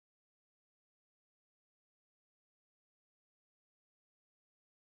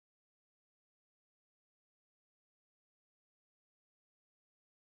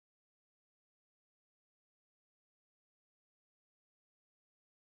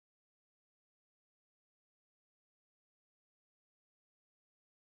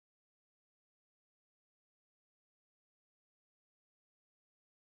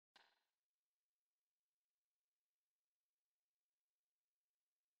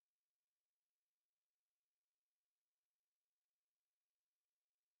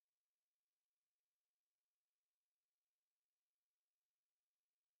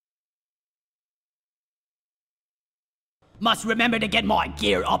Must remember to get my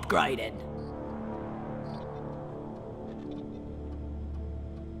gear upgraded.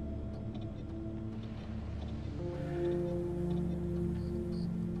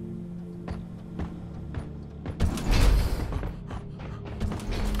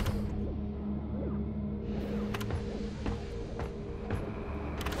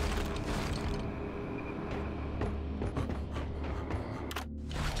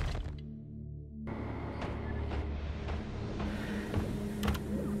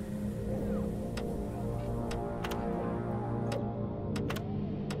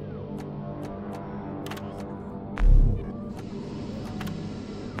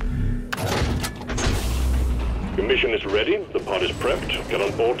 Your mission is ready, the pod is prepped, get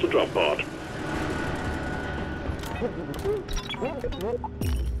on board the drop pod.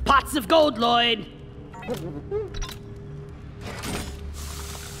 Pots of gold, Lloyd!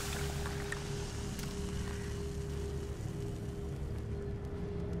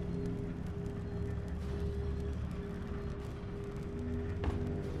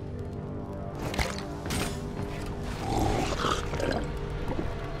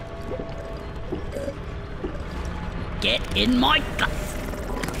 Get in my guts!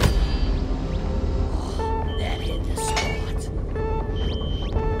 That hit the spot.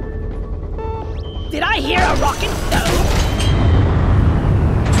 Did I hear a rockin' stone?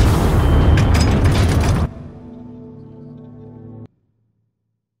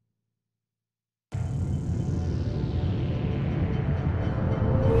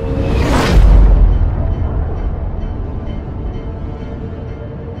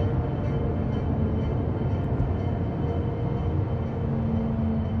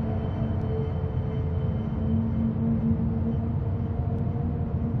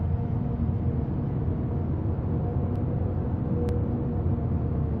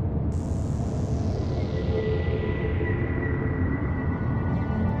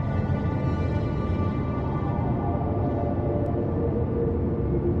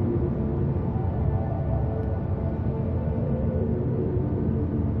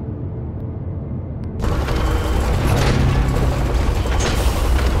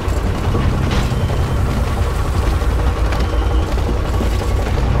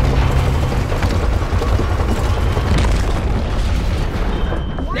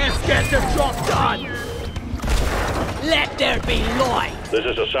 Let there be light! This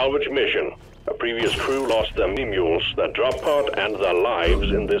is a salvage mission. A previous crew lost their mules, their drop pod, and their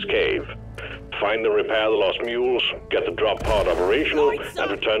lives in this cave. Find and repair the lost mules, get the drop pod operational,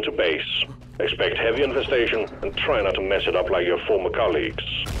 and return to base. Expect heavy infestation, and try not to mess it up like your former colleagues.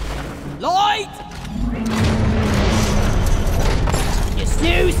 Light! You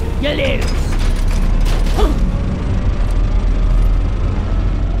snooze, you lose.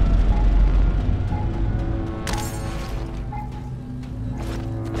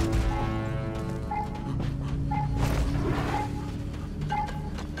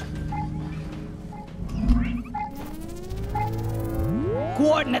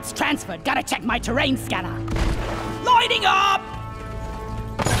 Coordinates transferred. Gotta check my terrain scanner. Lighting up!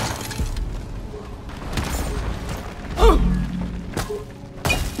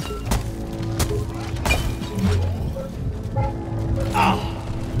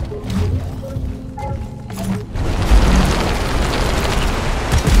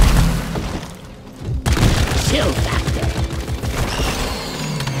 Chill factor.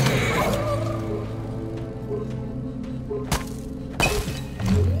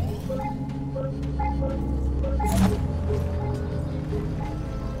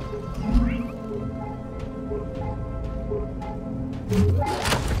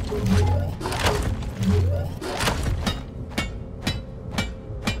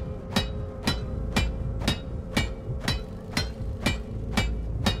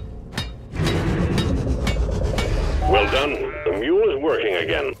 Well done. The mule is working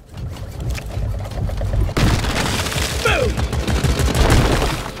again. Boom!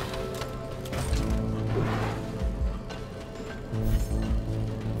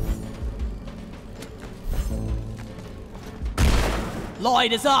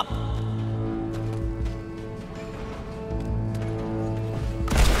 Light is up!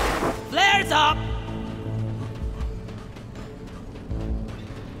 Flares up!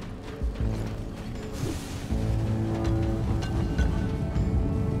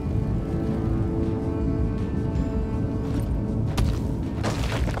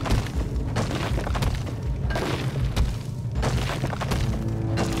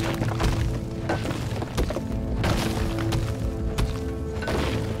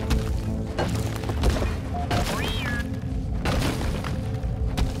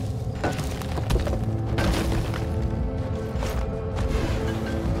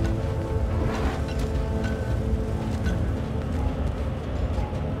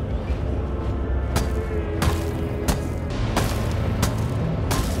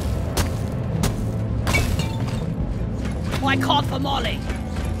 called for Molly.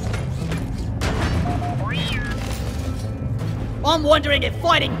 I'm wondering if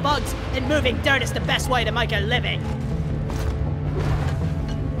fighting bugs and moving dirt is the best way to make a living.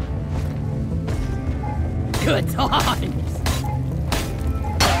 Good times.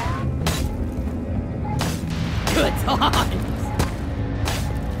 Good times.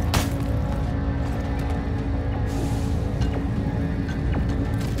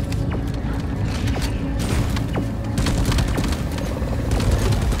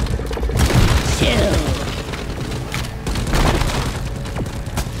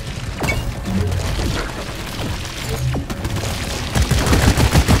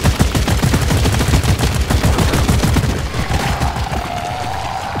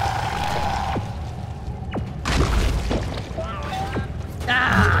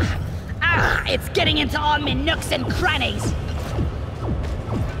 It's getting into all my nooks and crannies.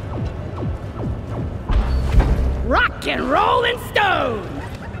 Rock and rolling stone.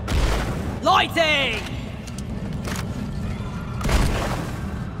 Lighting.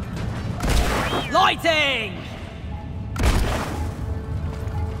 Lighting.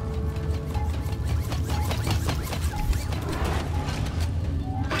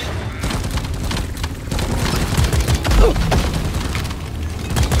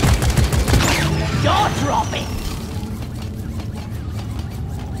 Jaw dropping!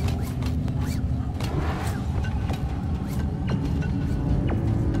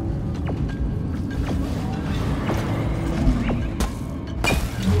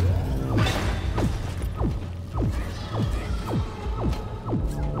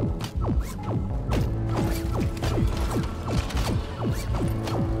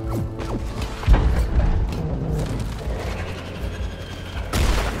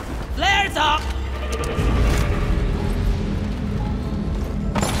 Flares up!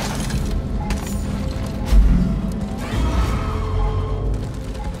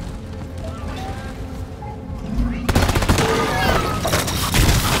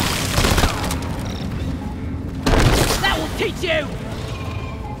 Teach you!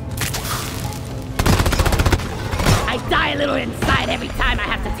 I die a little inside every time I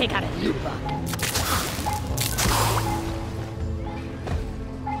have to take out a loot bug.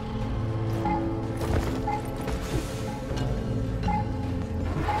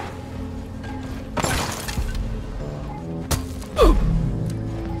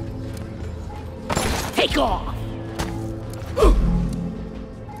 Take off!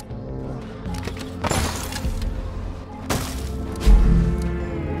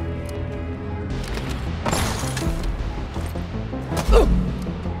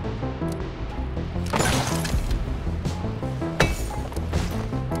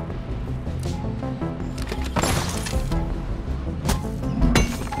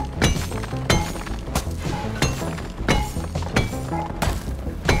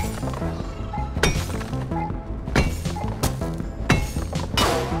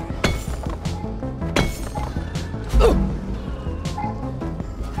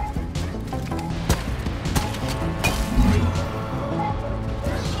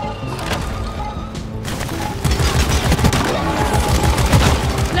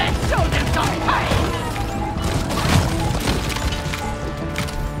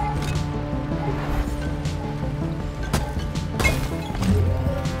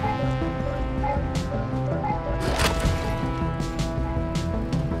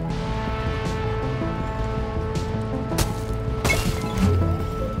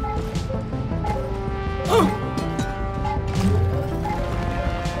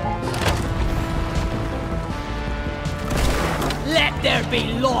 Let there be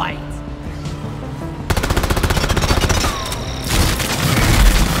light!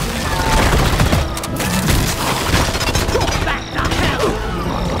 Go back to hell!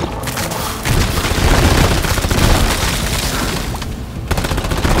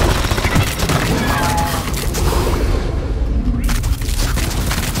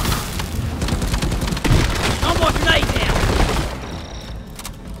 No more grenades here!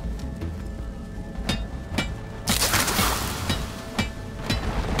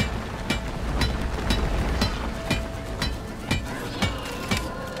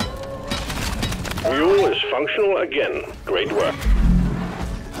 Mule is functional again. Great work.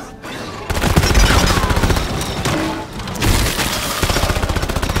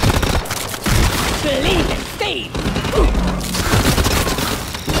 Believe in Steve!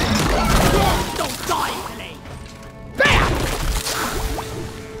 Don't die easily! Bam!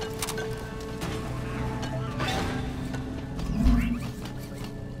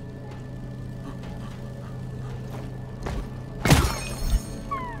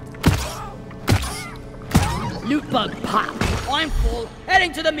 Loot bug pop!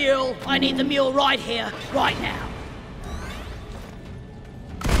 Heading to the mule. I need the mule right here, right now.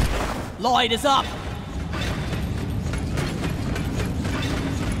 Light is up.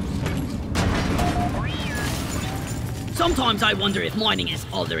 Sometimes I wonder if mining is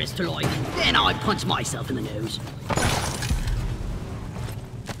all there is to life. Then I punch myself in the nose.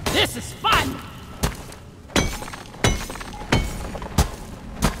 This is fun!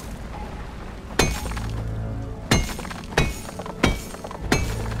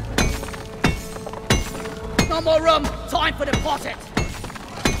 No more room! Time for deposit!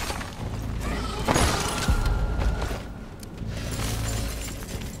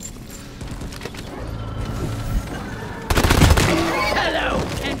 Hello,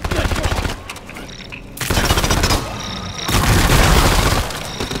 and goodbye!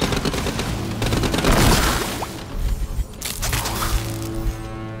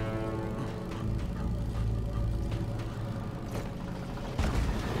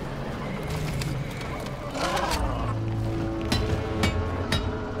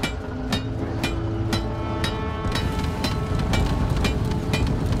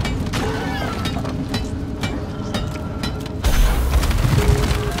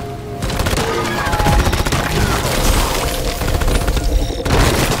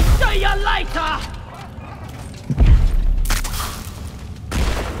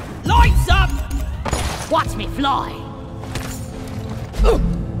 Lights up! Watch me fly!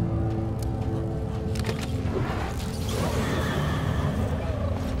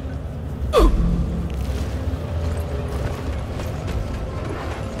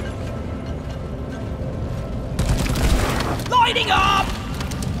 Lighting up!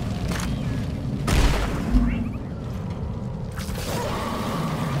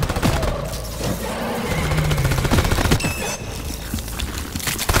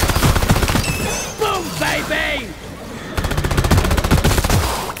 Baby!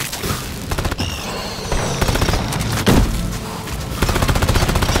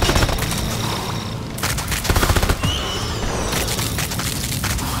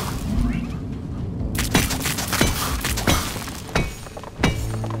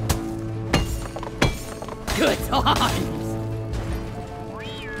 Good times!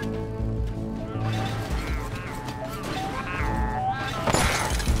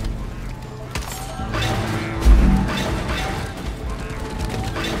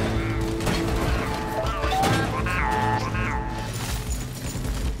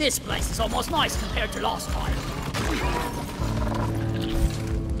 This place is almost nice compared to last time.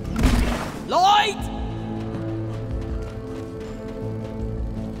 Light!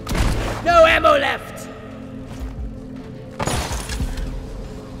 No ammo left!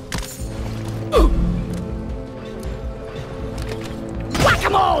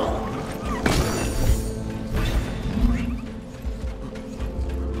 Whack-a-mole!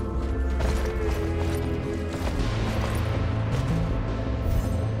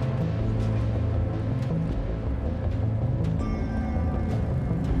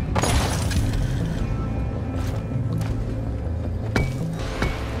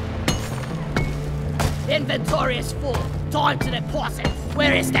 Inventory is full. Time to deposit.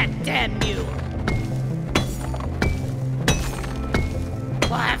 Where is that damn mule?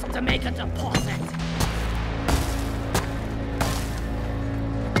 We'll have to make a deposit.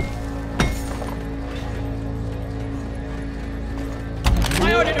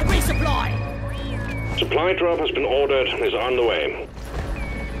 I ordered a resupply. Supply drop has been ordered and is on the way.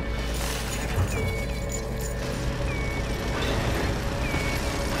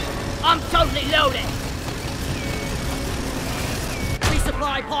 I'm totally loaded.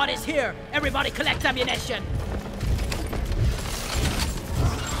 Resupply pod is here. Everybody collect ammunition.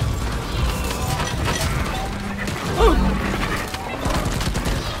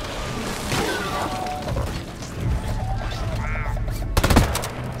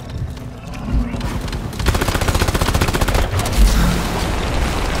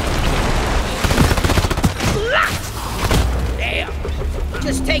 Damn!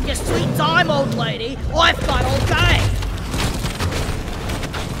 Just take your sweet time, old lady. I've got all day.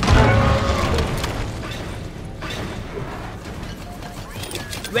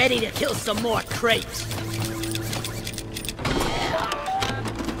 Ready to kill some more crates.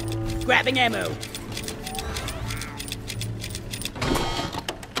 Grabbing ammo.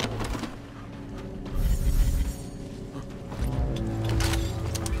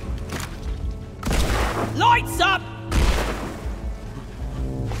 Lights up!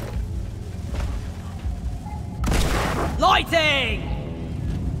 Lighting!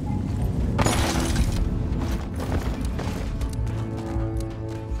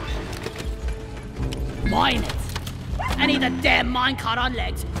 Mine it. I need the damn minecart on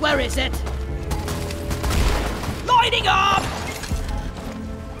legs. Where is it? Lighting up!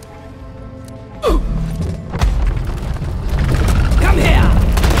 Come here!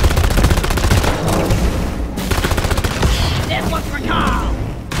 This one's for Carl!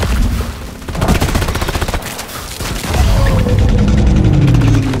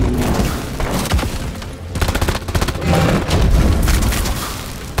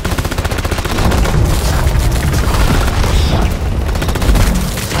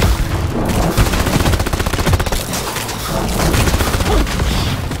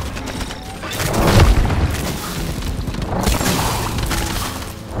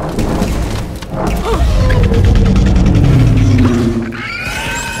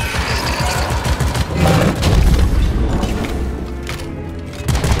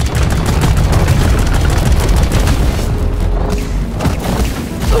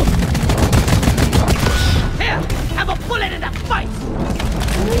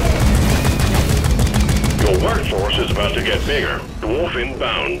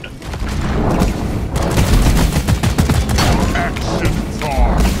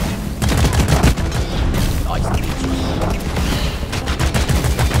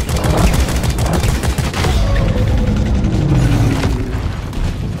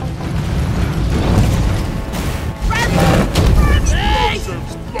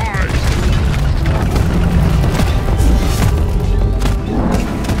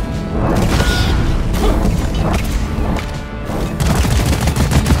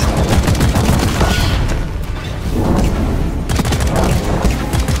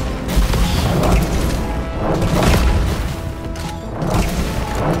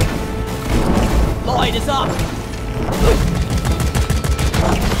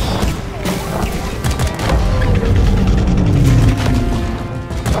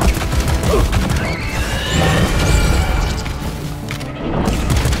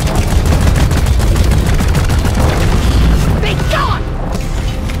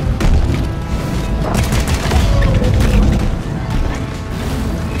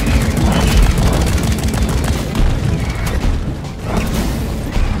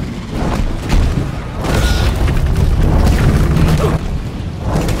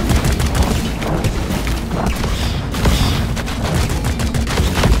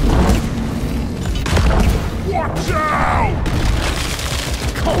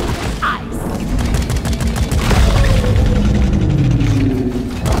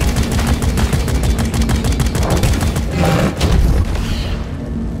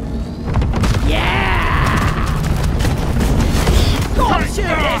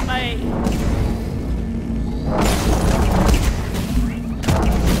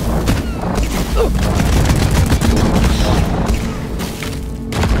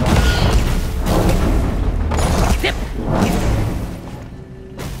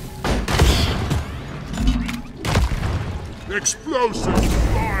 Explosive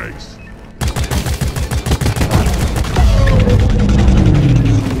spikes!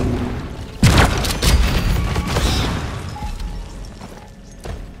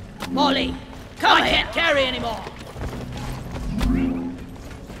 Molly, come I can't carry anymore.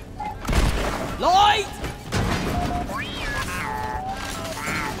 Light!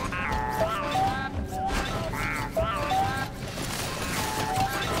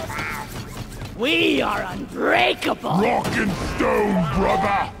 We are unbreakable! Rock and stone,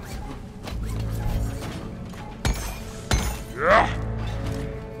 brother! Yeah?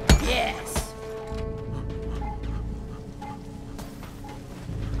 Yes.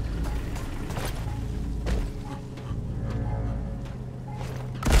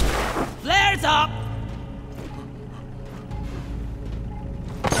 Flares up!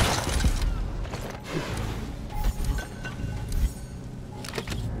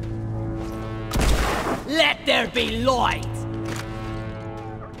 Let there be light!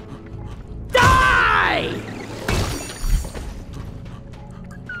 Die!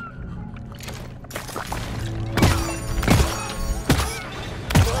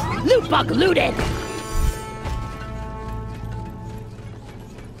 Loot bug looted!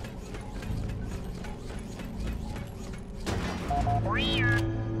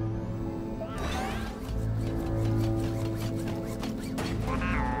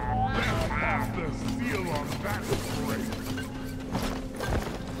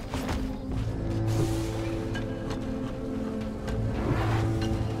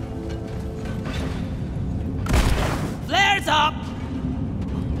 Flares up!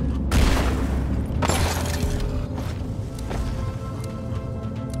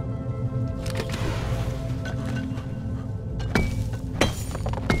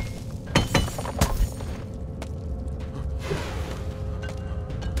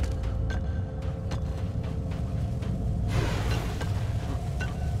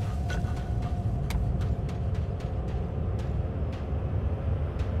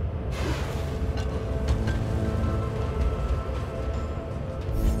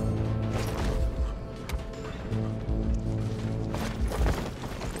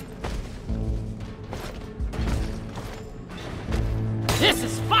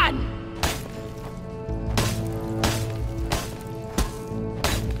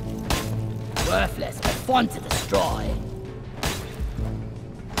 Worthless, but fun to destroy.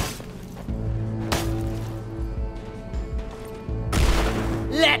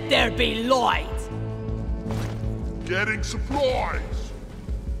 Let there be light! Getting supplies!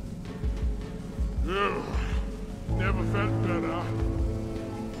 Ugh, never felt better.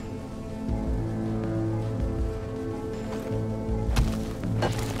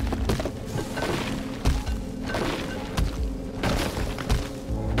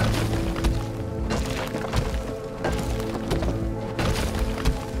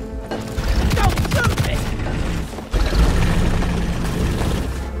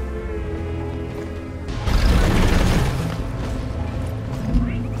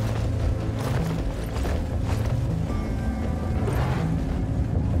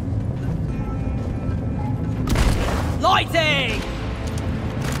 Lighting!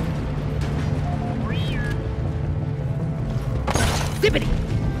 Zippity!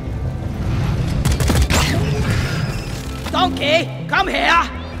 Donkey, come here!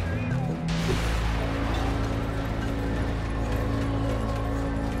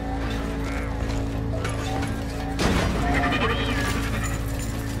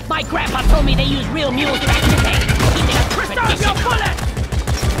 My grandpa told me they use real mules back in the day. He did a preserve your bullet!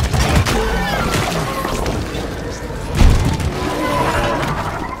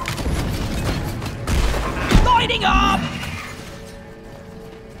 Lighting up!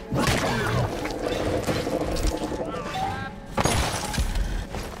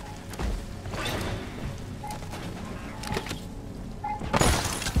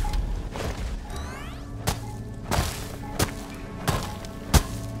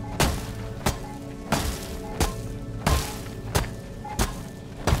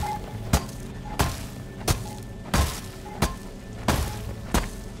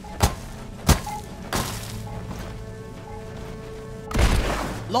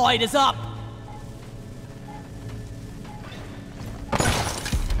 Light is up!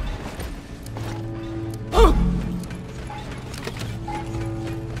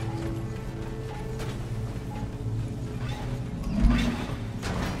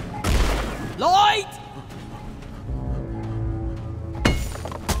 Light!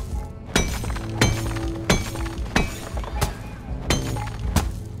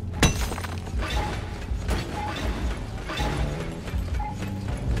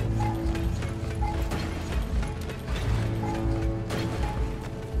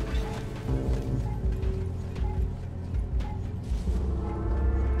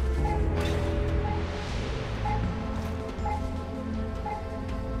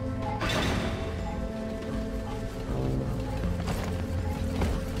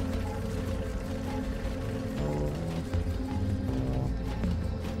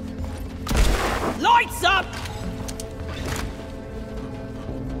 Lights up!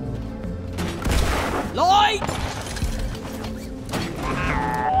 Light!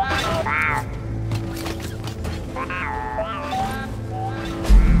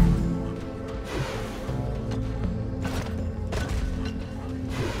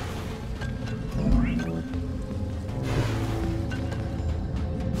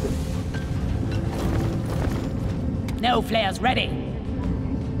 No flares ready.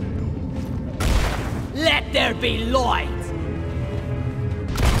 Let there be light!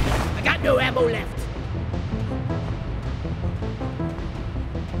 I got no ammo left.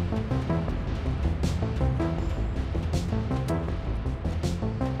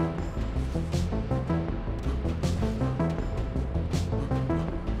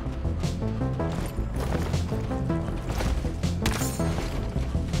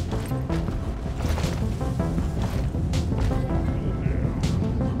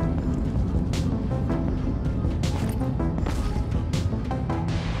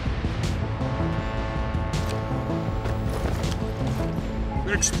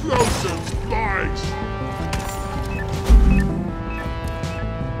 Explosives, flies!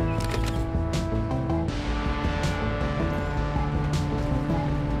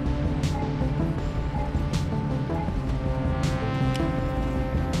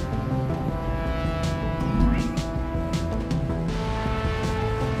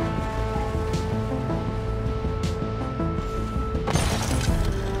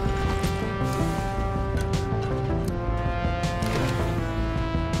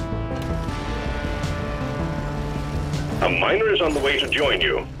 A miner is on the way to join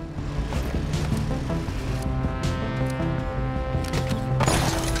you.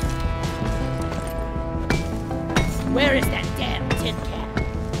 Where is that damn tin can?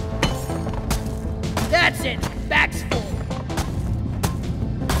 That's it! Bag's full!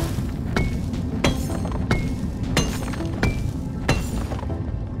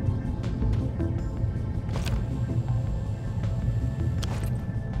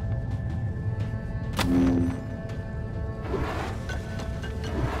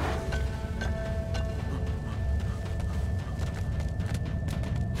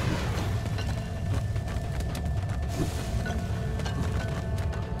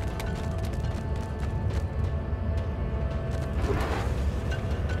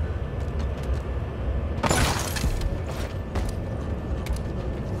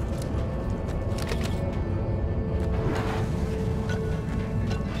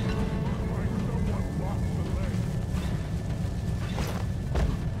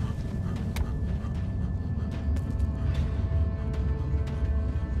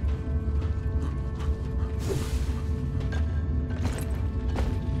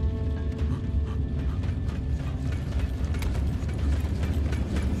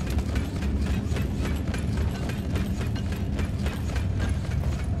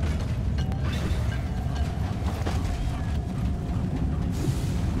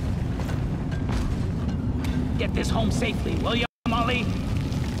 Get this home safely, will you, Molly?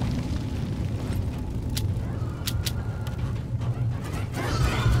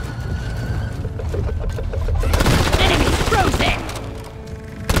 Enemies frozen!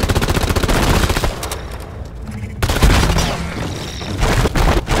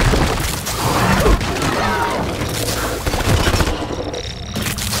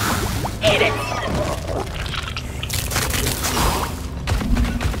 Eat it!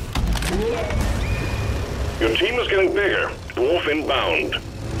 Your team is getting bigger. Dwarf inbound.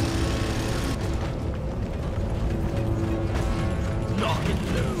 Lock and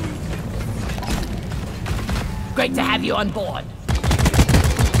load. Great to have you on board.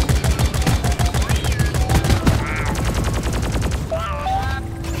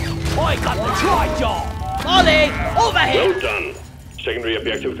 I got the try job! Molly, over here! Well done. Secondary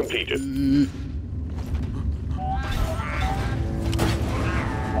objective completed.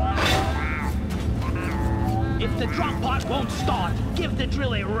 If the drop pod won't start, give the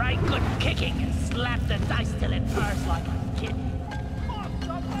drill a right good kicking and slap the dice till it purrs like a kitten.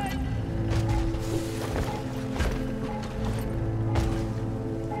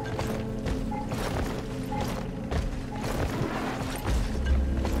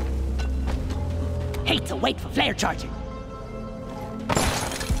 Hate to wait for flare charging.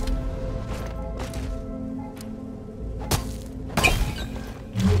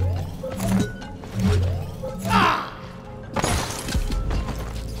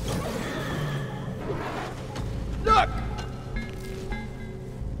 Look!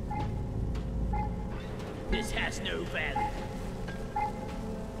 This has no value.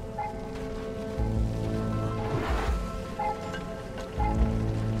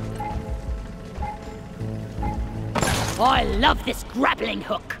 I love this grappling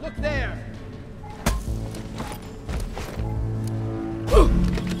hook. Look there!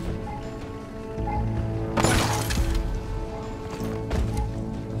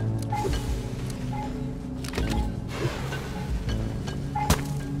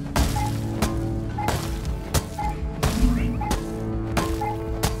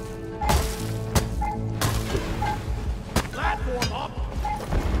 Platform up!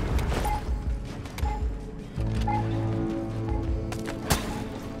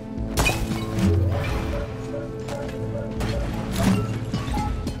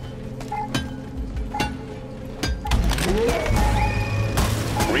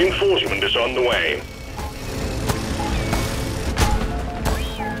 Reinforcement is on the way.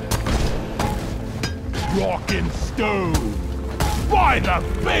 Rock and stone. By the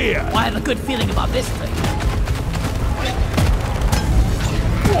beer! I have a good feeling about this thing.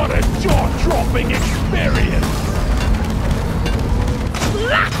 What a jaw-dropping experience!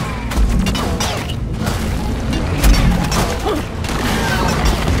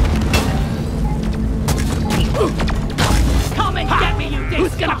 Come and get me, you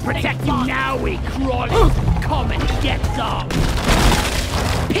Who's gonna protect you now, we crawling? Come and get some!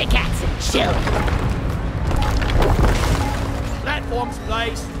 Pickaxe and chill. Platforms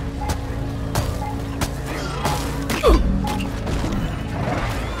placed.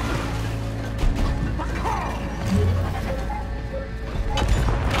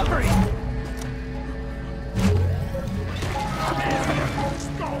 Hurry!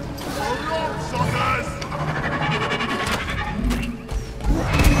 Hold on, suckers!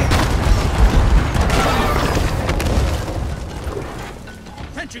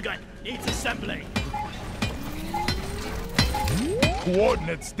 Sentry gun needs assembly.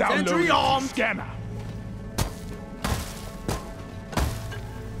 Coordinates Sentry downloaded armed. scanner.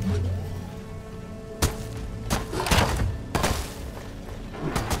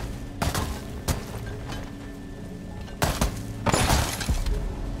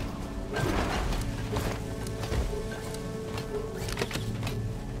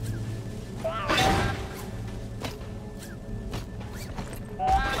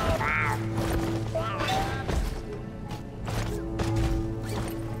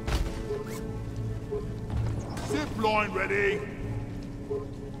 Zip line ready.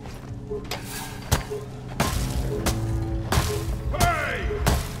 Hey!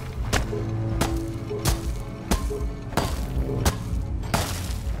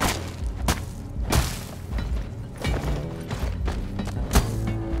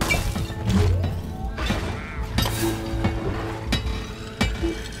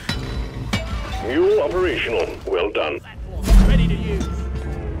 Mule operational. Well done. Platform ready to use.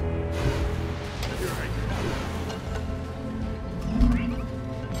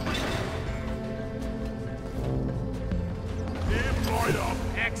 Damn right up.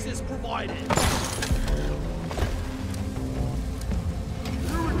 Access provided.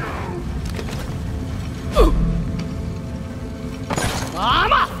 Here we go.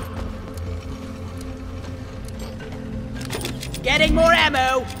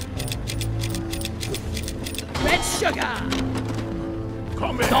 ammo! Red sugar!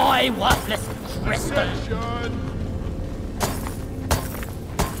 Come in. Die, worthless crystal! Attention.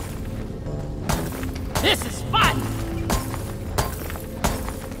 This is fun!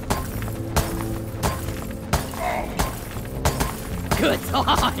 Good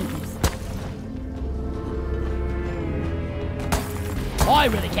times! I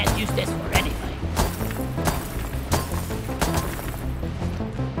really can't use this for anything.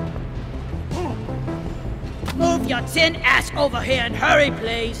 Move your tin ass over here and hurry,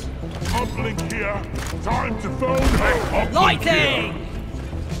 please! Uplink here. Time to phone help. Uplink Lighting!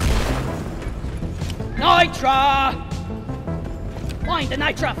 Nitra! Find the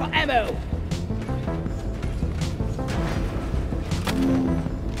Nitra for ammo!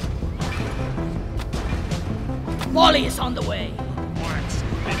 Volley is on the way!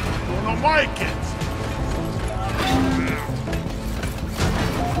 Gonna make it.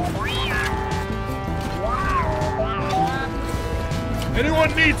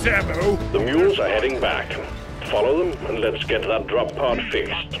 Anyone needs ammo? The mules are heading back. Follow them and let's get that drop pod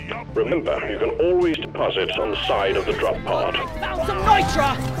fixed. Remember, you can always deposit on the side of the drop pod. Found some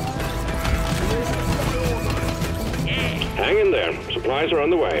Nitra! Hang in there. Supplies are on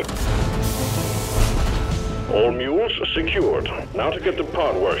the way. All mules secured. Now to get the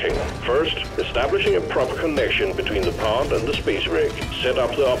pod working. First, establishing a proper connection between the pod and the space rig. Set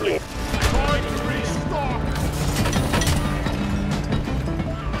up the uplink. Time to restock.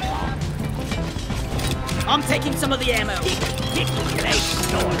 I'm taking some of the ammo.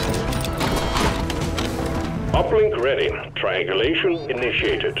 Uplink ready. Triangulation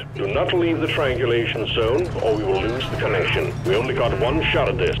initiated. Do not leave the triangulation zone or we will lose the connection. We only got one shot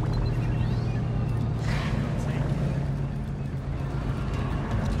at this.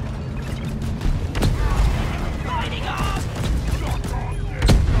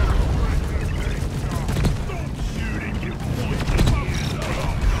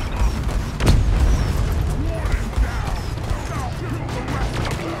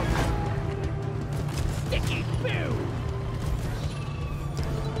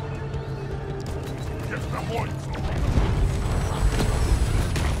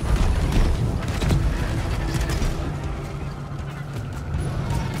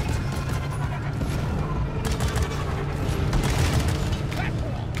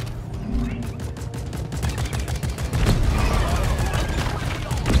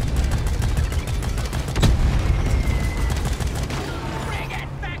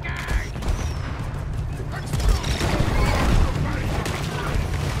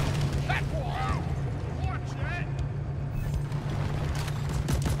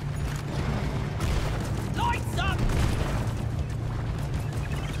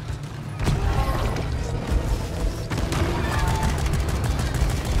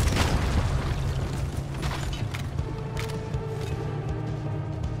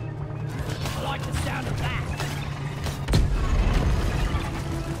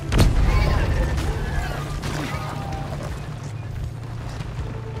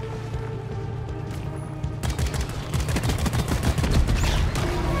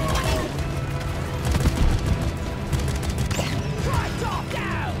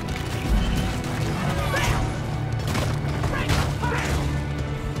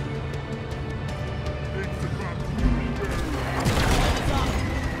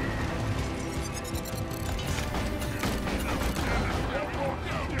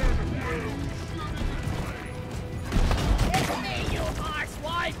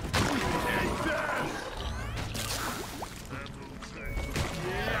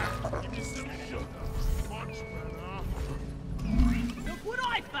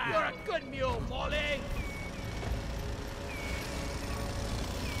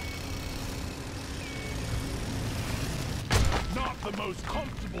 The most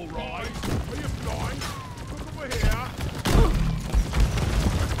comfortable ride. Are you blind? Look over here.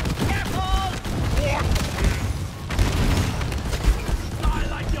 Careful! What? Die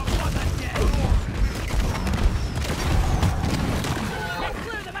like your mother did! Let's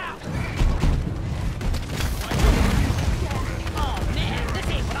clear them out! Oh man, this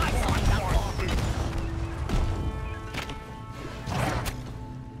ain't what I signed up for!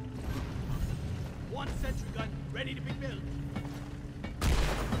 One sentry gun ready to be built.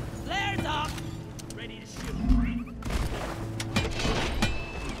 Flares up! Ready to shoot.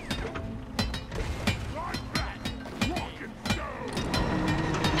 Like that! Rock and stone!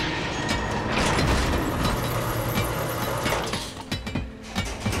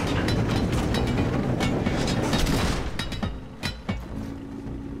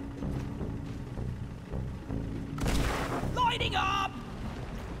 Lighting up!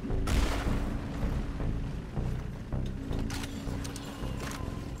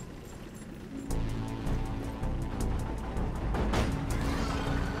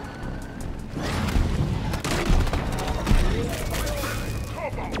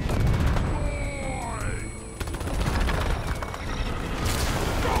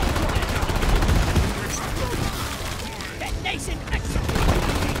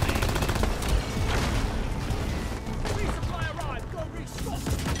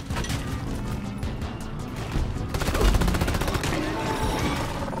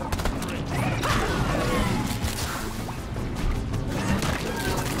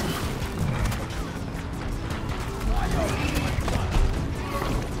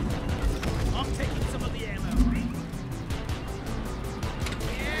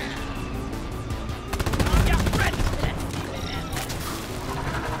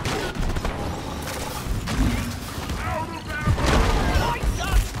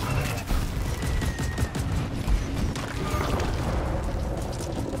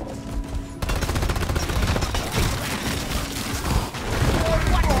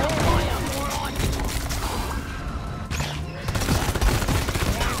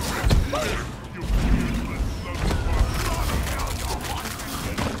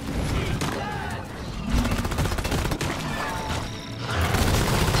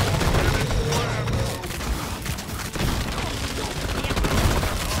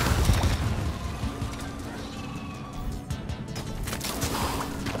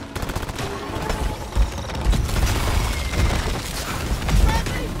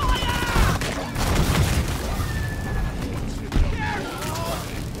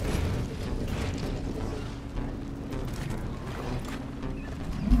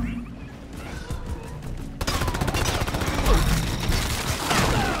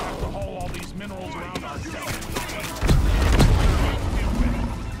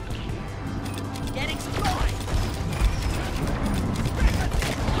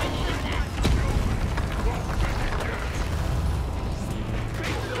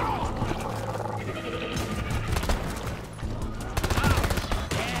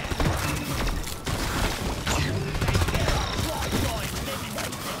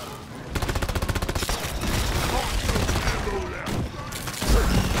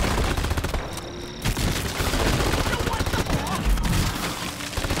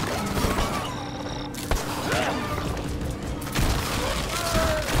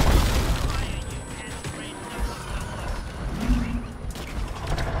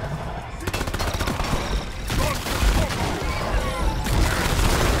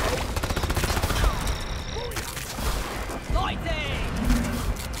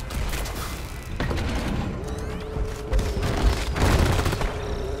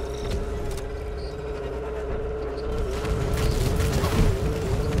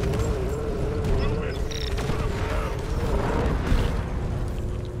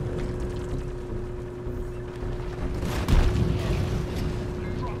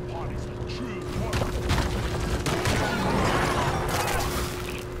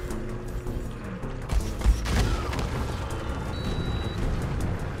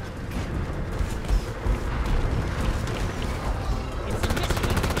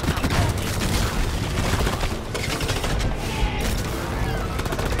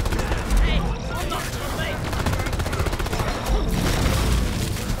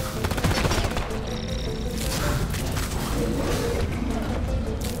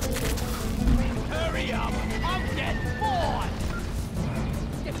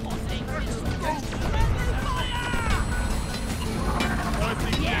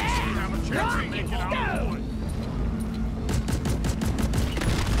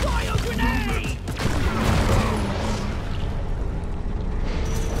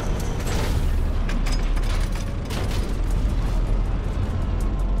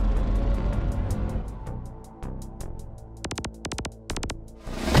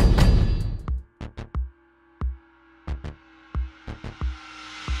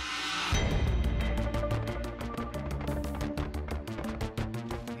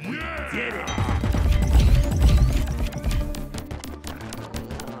 did it!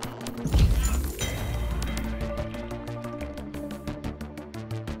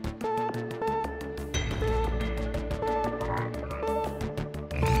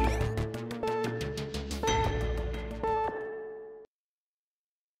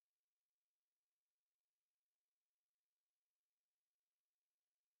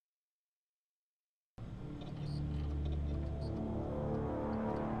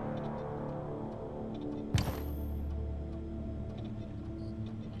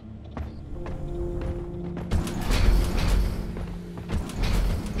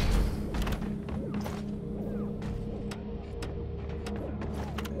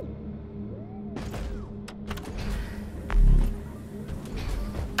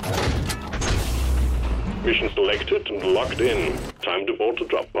 Mission selected and locked in. Time to board the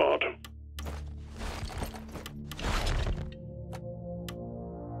drop pod.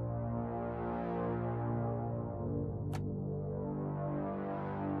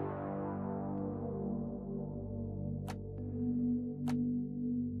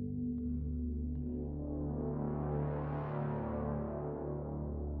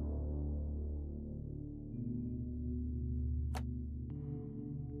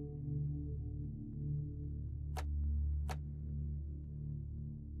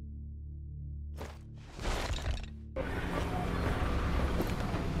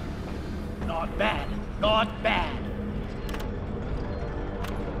 Not bad, not bad.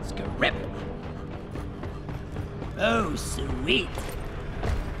 Scarip. Oh, sweet.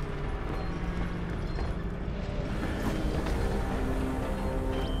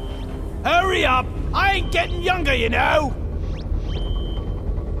 Hurry up! I ain't getting younger, you know!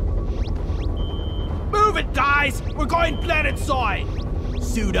 Move it, guys! We're going planet side!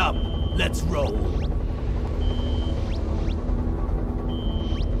 Suit up. Let's roll.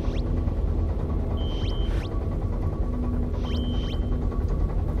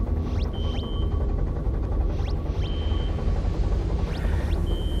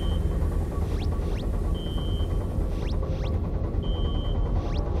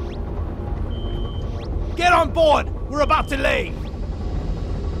 Get on board! We're about to leave!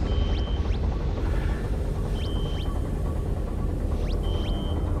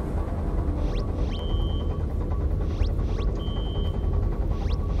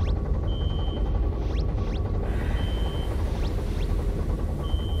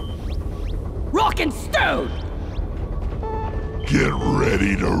 Rock and stone! Get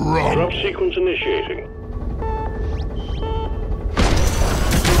ready to rock. Drop sequence initiating.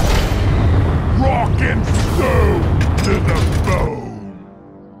 Rock and stone to the bone.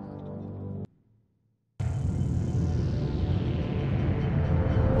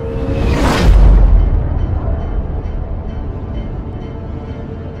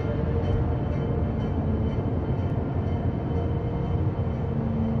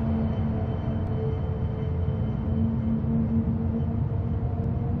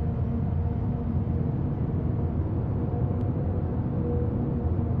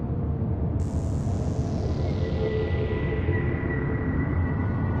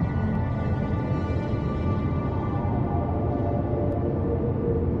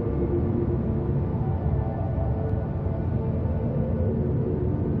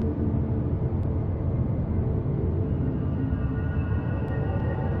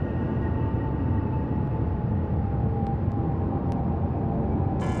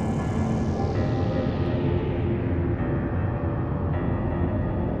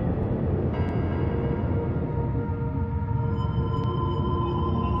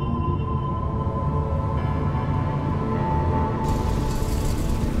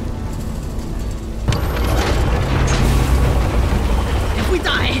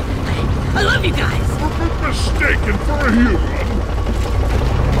 I love you guys! Mistaken for a human.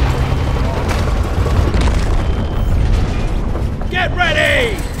 Get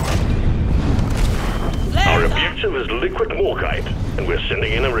ready! Our objective is liquid morkite, and we're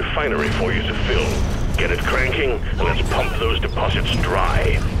sending in a refinery for you to fill. Get it cranking, and let's pump those deposits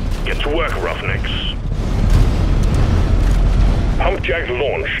dry. Get to work, roughnecks. Pump jack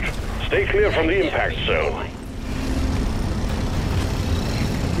launched. Stay clear from the impact zone.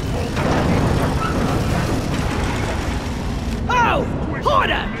 Oh!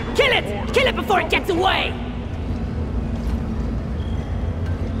 Hoarder! Kill it! Kill it before it gets away!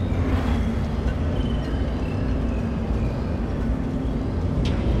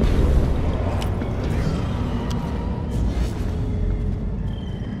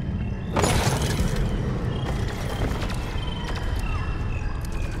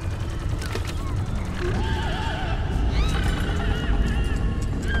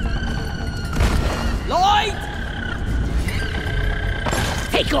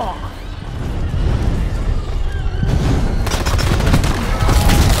 Take off!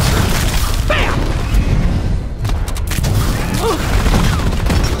 Bam!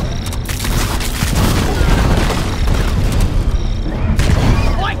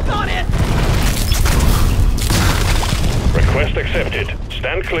 I got it! Request accepted.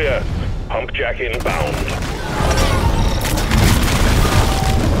 Stand clear. Pump jack inbound.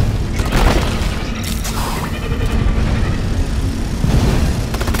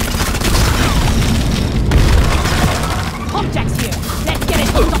 Pump jack's here! Let's get it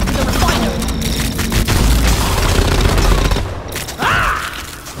hooked up to the refinery!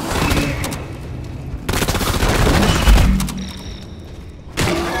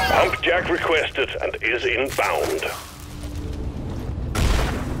 Pump jack requested and is inbound.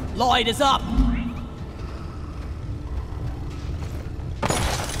 Light is up!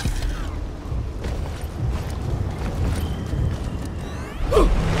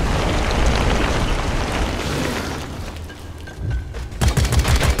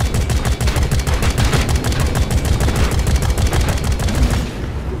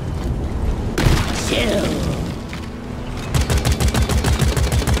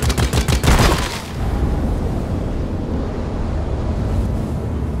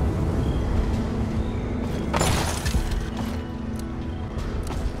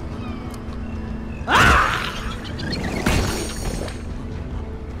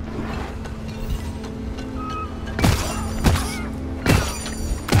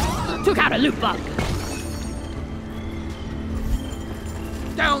 Took out a loot bug.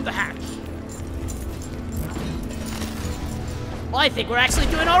 Down the hatch. I think we're actually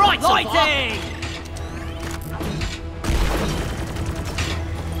doing all right so far.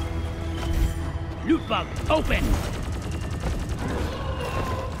 Loot bug, open.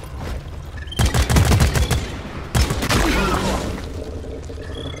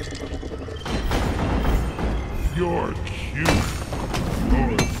 You're cute.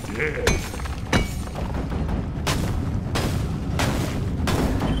 You're dead.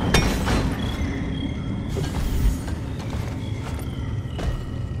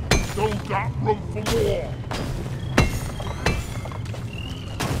 Still got room for more.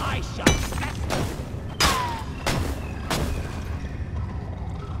 I shall test it.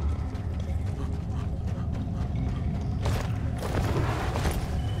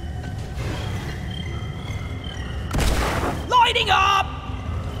 Lighting up!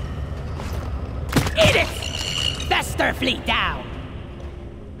 Eat it! Fester fleet down!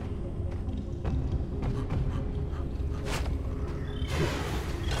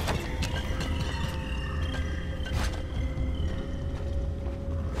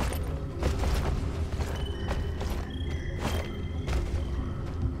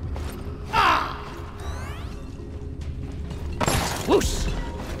 Whoosh!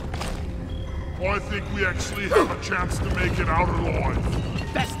 I think we actually have a chance to make it out alive.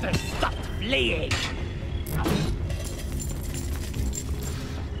 Fester stopped fleeing.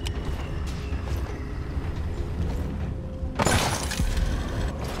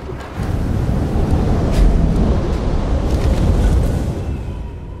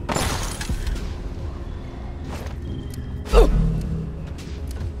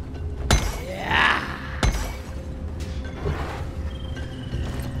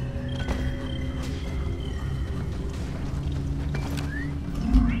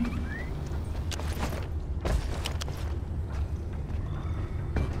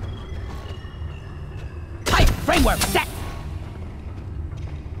 Framework set!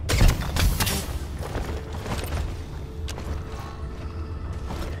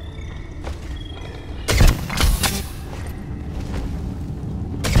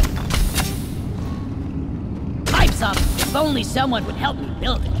 Pipes up! If only someone would help me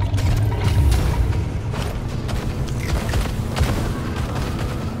build it.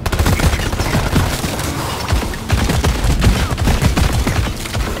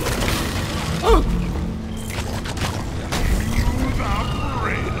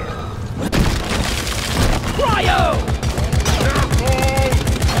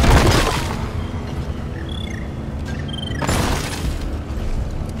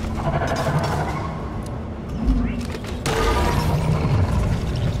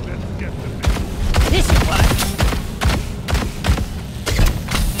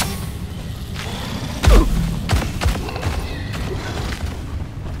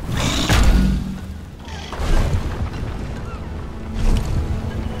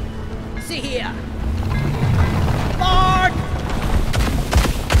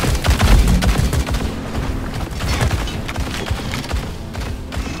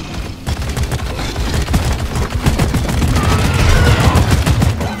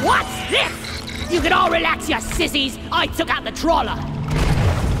 sissies! I took out the trawler!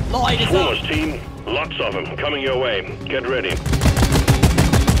 Lloyd is up! Swarmers, team. Lots of them. Coming your way. Get ready.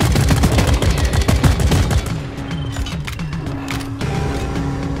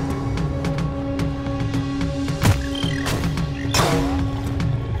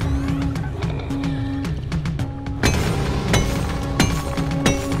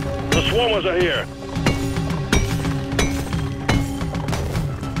 The swarmers are here.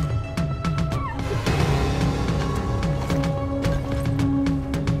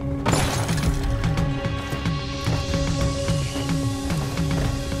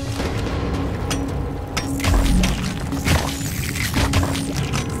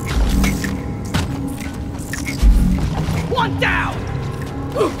 One down!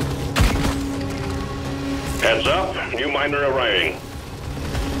 Heads up. New miner arriving.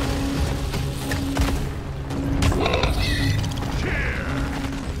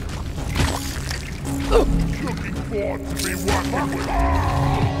 Looking forward to be working with.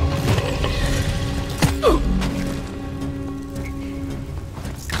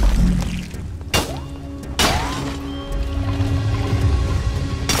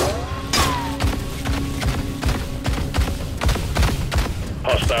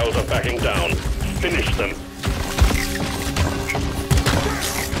 Hostiles are backing down. Finish them.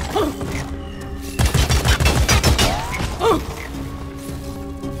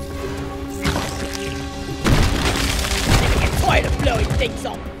 Tired of blowing things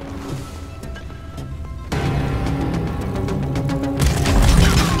up!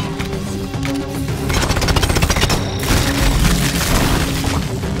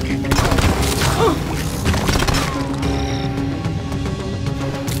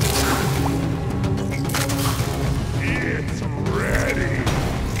 It's ready.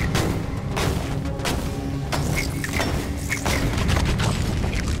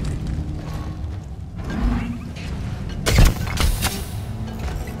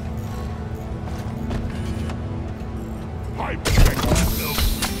 Pipe check myself.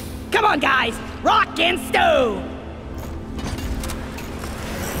 Come on, guys! Rock and stew!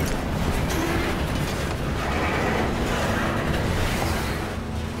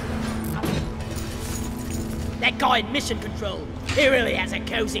 That guy in mission control, he really has a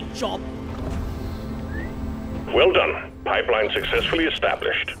cozy job. Well done. Pipeline successfully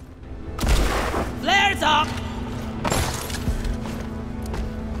established. Flares up!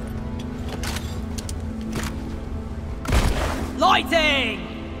 Lighting!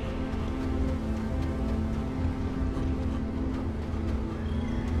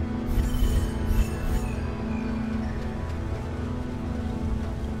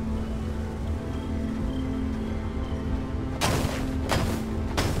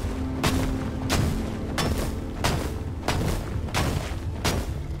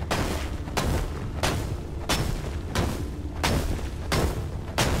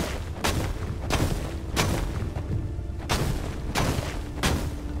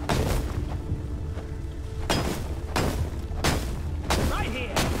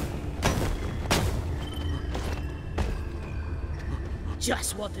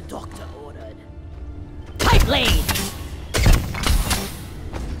 Just what the doctor ordered. Pipe lead!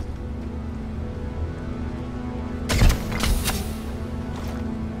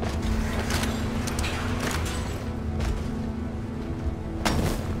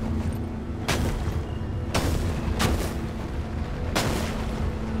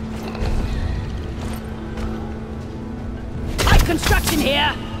 Pipe construction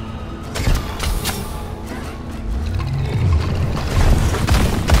here!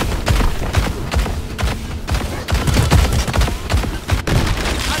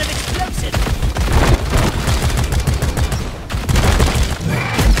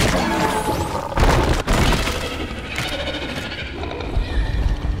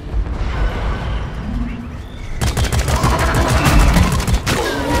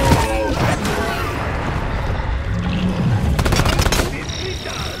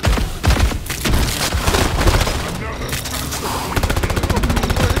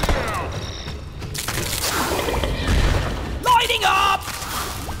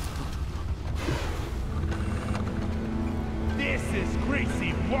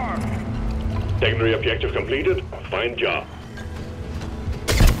 Secondary objective completed. Fine job.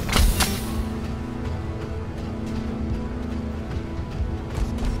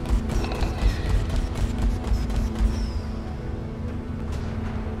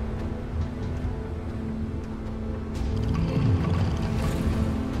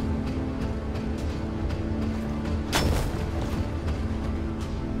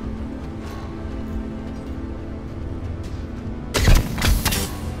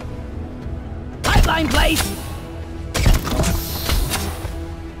 Pipeline place!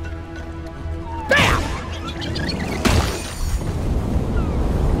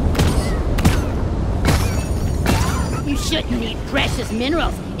 You need precious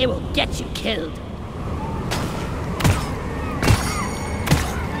minerals. It will get you killed.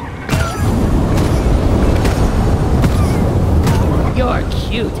 You're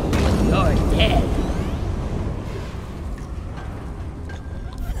cute, but you're dead.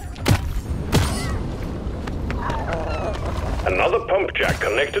 Another pump jack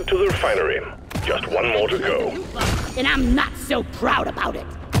connected to the refinery. Just one more to go. And I'm not so proud about it.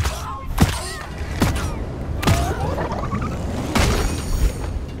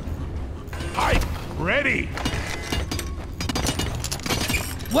 Pipe ready.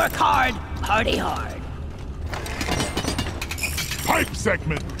 Work hard, party hard. Pipe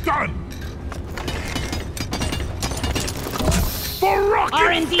segment done. For rocket.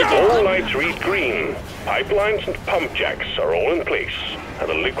 R&D All lights read green. Pipelines and pump jacks are all in place, and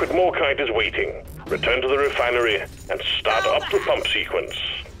the liquid morkite is waiting. Return to the refinery and start up the pump sequence.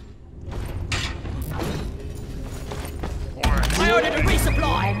 I ordered a resupply.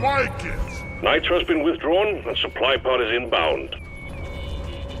 I like it. Nitro has been withdrawn and supply pod is inbound.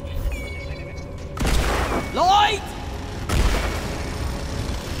 Lloyd!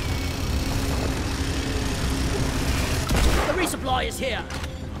 The resupply is here.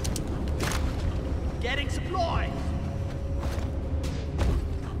 Getting supplies.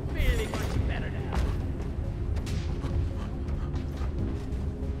 Feeling much better now.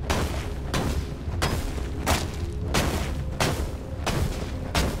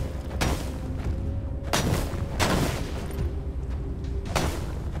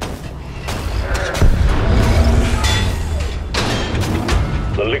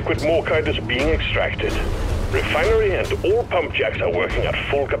 The liquid morkite is being extracted. Refinery and all pump jacks are working at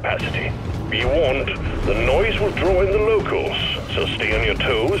full capacity. Be warned, the noise will draw in the locals, so stay on your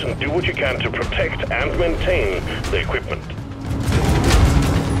toes and do what you can to protect and maintain the equipment.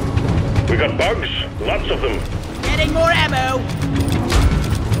 We got bugs, lots of them. Getting more ammo.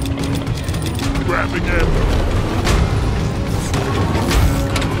 Grabbing ammo.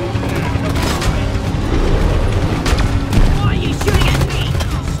 Why are you shooting at me?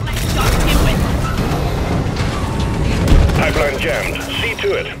 Slapshot dimwit. Pipeline jammed. See to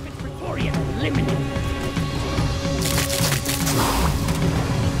it. Victoria eliminated.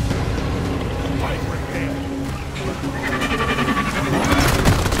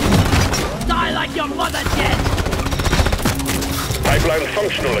 Die like your mother did! Pipeline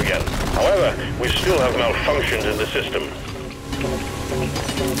functional again. However, we still have malfunctions in the system.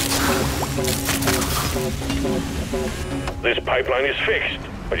 This pipeline is fixed,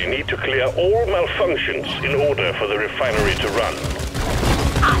 but you need to clear all malfunctions in order for the refinery to run.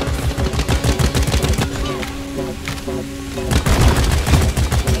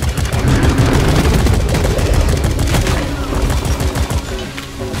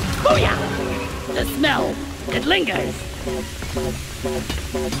 Booyah! The smell, it lingers.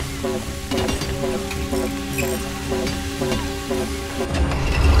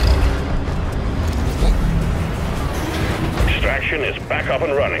 Extraction is back up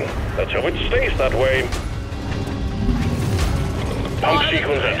and running. Let's hope it stays that way. Pump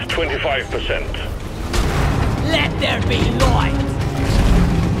sequence at 25%. Let there be light!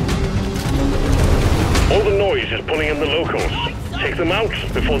 All the noise is pulling in the locals. Take them out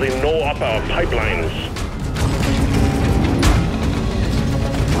before they gnaw up our pipelines.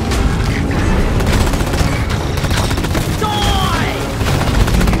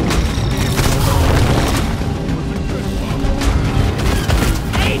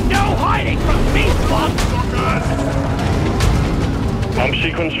 Pump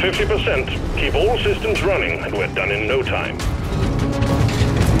sequence 50%. Keep all systems running, and we're done in no time.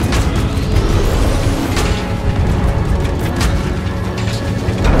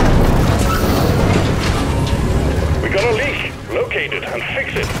 We got a leak. Locate it and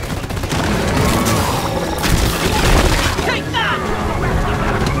fix it. Take that!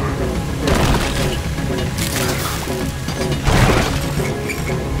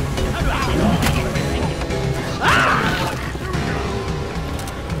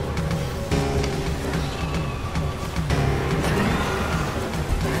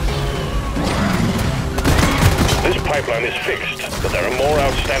 This pipeline is fixed, but there are more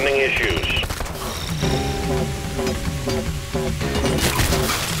outstanding issues.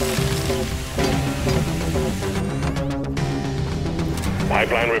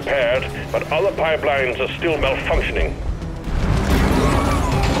 Pipeline repaired, but other pipelines are still malfunctioning.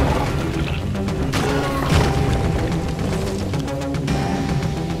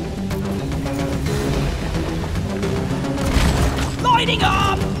 Lighting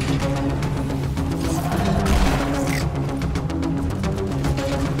up!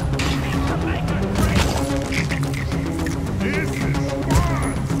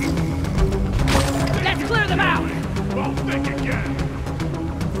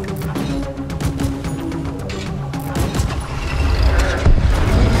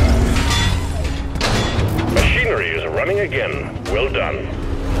 running again. Well done.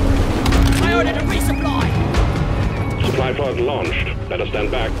 I ordered a resupply. Supply pod launched. Let us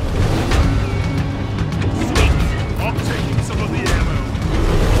stand back. I'm taking some of the ammo.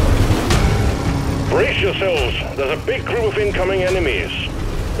 Brace yourselves. There's a big group of incoming enemies.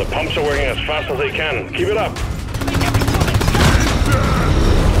 The pumps are working as fast as they can. Keep it up.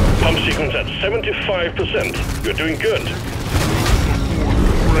 Pump sequence at 75%. You're doing good.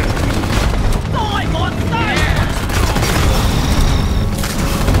 Die, monster!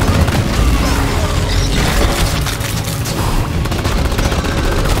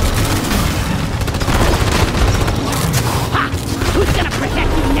 Who's gonna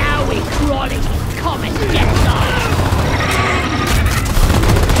protect you now, we crawling? Come and get some!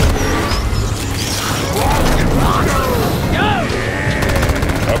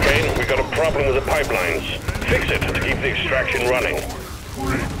 Okay, we got a problem with the pipelines. Fix it to keep the extraction running.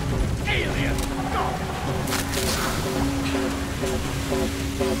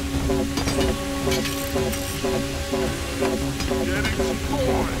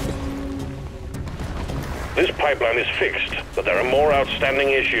 This pipeline is fixed, but there are more outstanding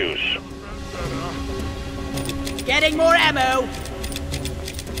issues. Getting more ammo!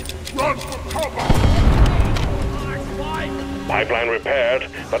 Run for cover! Pipeline repaired,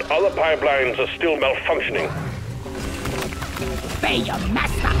 but other pipelines are still malfunctioning. Obey your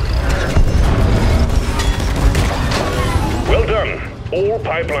master! Well done. All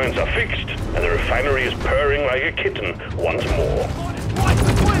pipelines are fixed, and the refinery is purring like a kitten once more.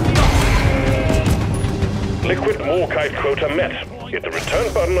 Liquid Morkite quota met. Hit the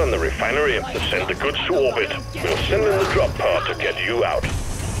return button on the refinery to send the goods to orbit. We'll send in the drop pod to get you out.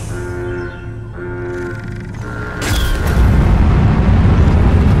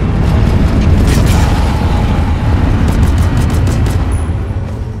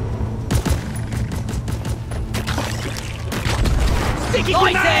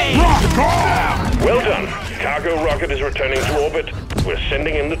 Well done. Cargo rocket is returning to orbit. We're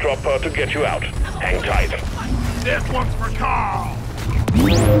sending in the drop pod to get you out. Hang tight. This one's for Carl!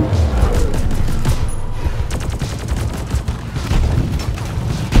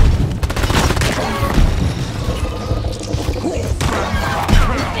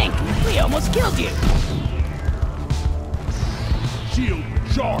 I think we almost killed you. Shield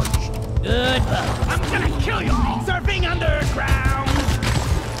charged! Good, but I'm gonna kill you all! Surfing underground!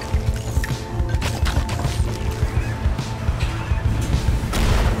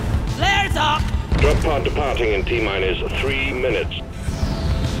 flares up. Drop pod departing in T-minus 3 minutes.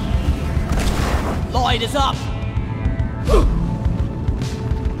 Light is up.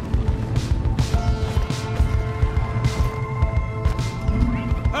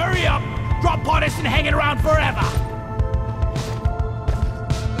 Hurry up! Drop pod isn't hanging around forever!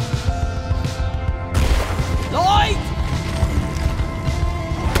 Light!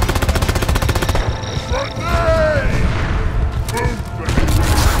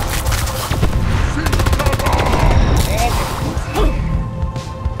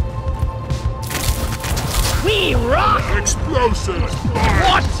 We rock! Explosives!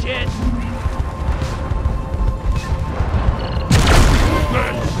 Watch it!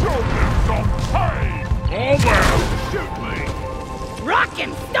 Let's show them some pain! Oh well! Shoot me! Rock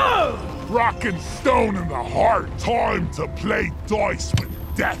and stone! Rock and stone in the heart! Time to play dice with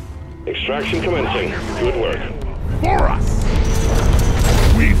death! Extraction commencing. Good work. For us!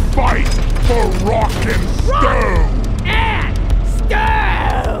 We fight for rock and stone! And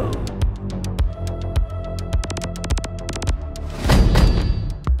stone!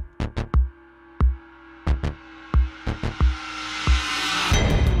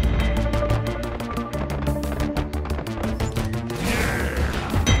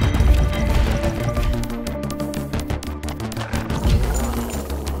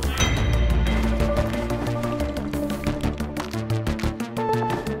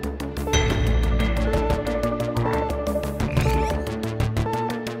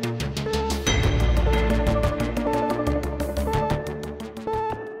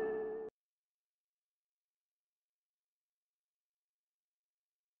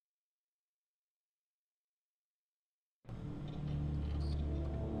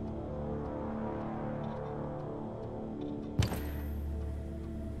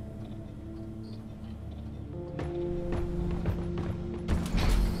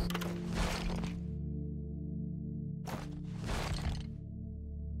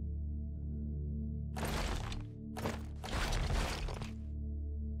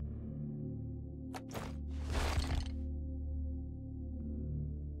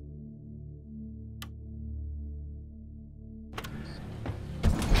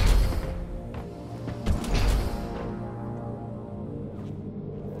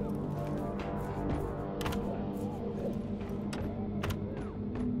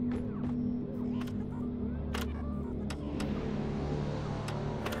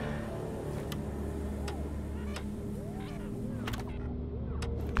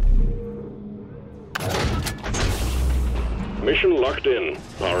 Position locked in.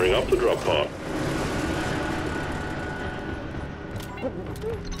 Powering up the drop pod.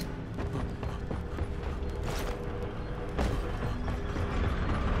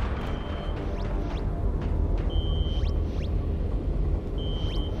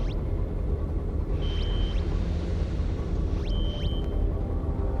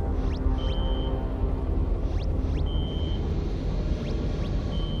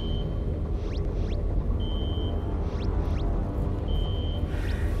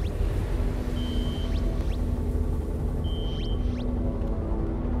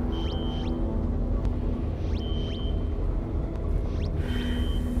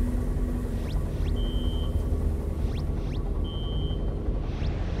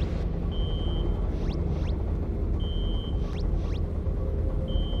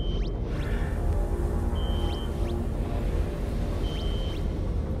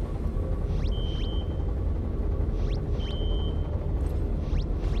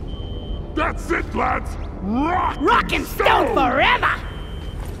 That's it, lads! Rock and stone forever!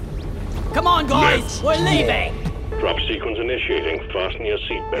 Come on, guys, we're leaving! Drop sequence initiating. Fasten your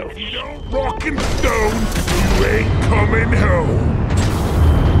seatbelts. You don't rock and stone, you ain't coming home!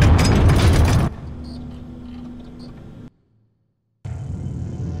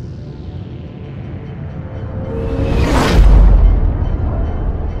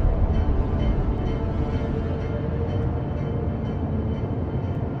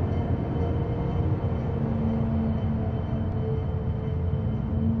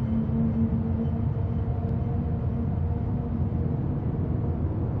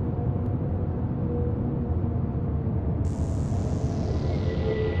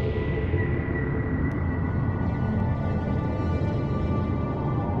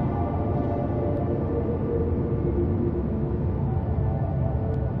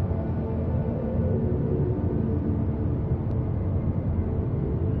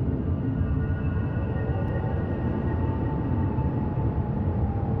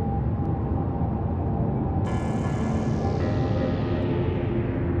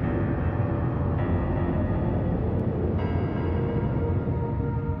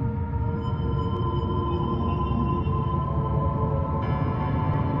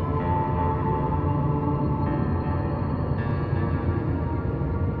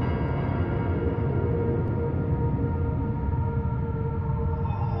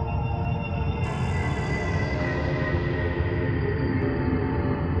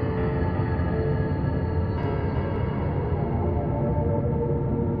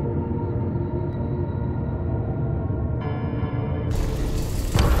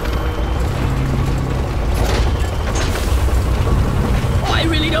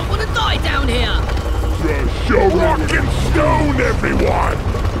 Rock and stone, everyone!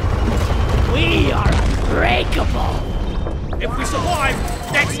 We are unbreakable! If we survive,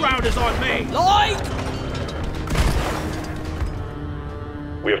 next round is on me. Lloyd!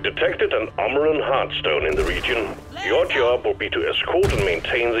 We have detected an Amaran Heartstone in the region. Your job will be to escort and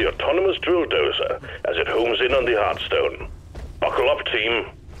maintain the autonomous drill dozer as it homes in on the Heartstone. Buckle up, team.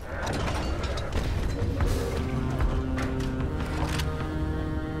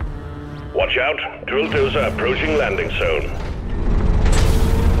 Watch out, drill dozer approaching landing zone.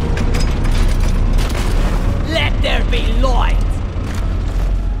 Let there be light!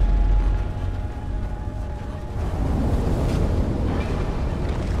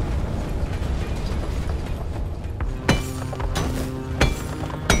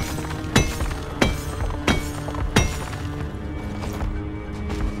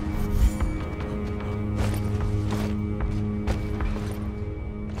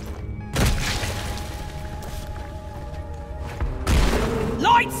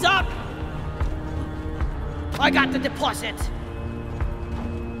 Lights up! I got the deposit.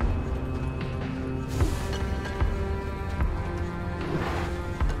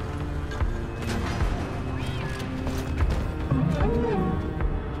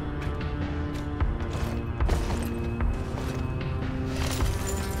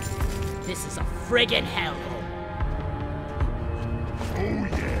 This is a friggin' hellhole. Oh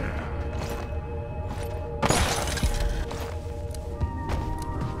yeah!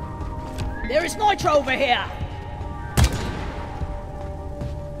 There is nitro over here!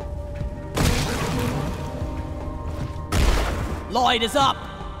 Light is up!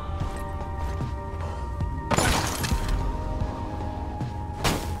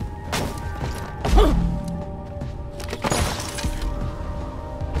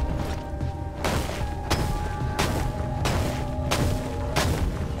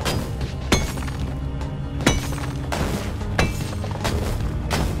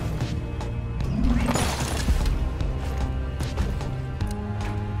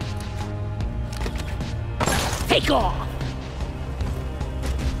 Take off!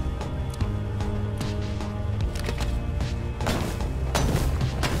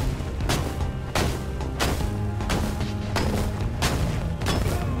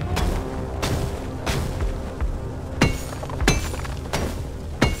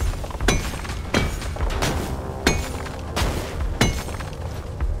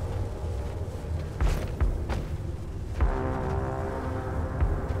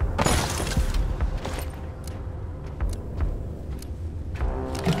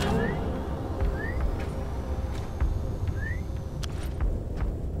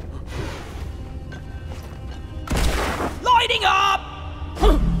 Lighting up!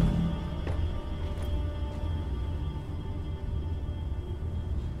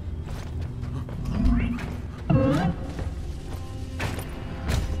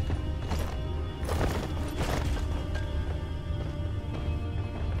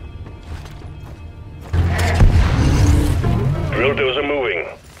 Drill dozer moving.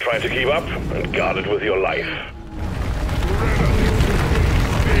 Try to keep up and guard it with your life.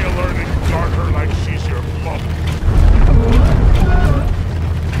 Stay alert and guard her like she's your mother.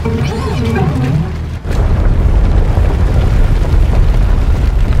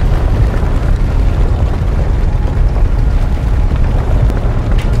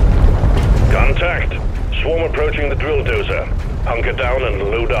 Contact. Swarm approaching the drill dozer. Hunker down and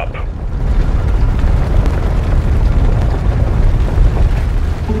load up.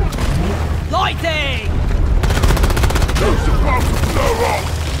 Lighting! Who's about to blow up?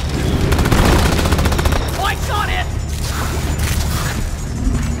 Lights on it!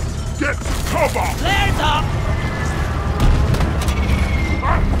 Get to cover! Flares up!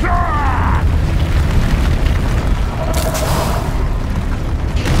 Attack!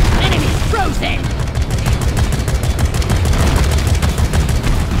 Enemy frozen!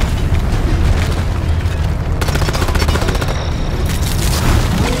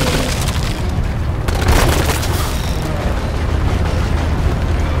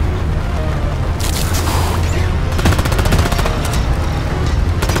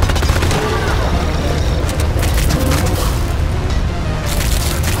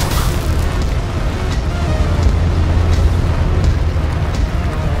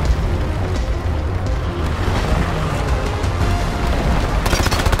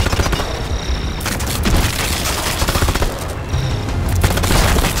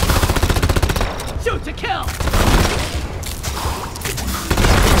 Shoot to kill!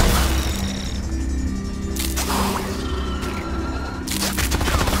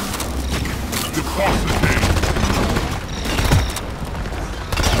 Depositing!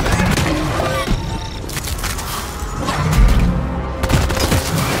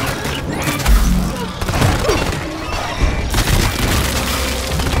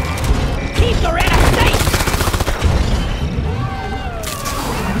 Keep Loretta safe!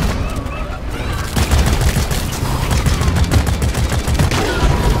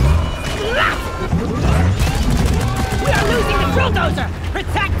 We are losing the drill dozer!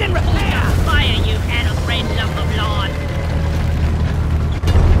 Protect and repair! Fire, you hair-brained lump of lawn!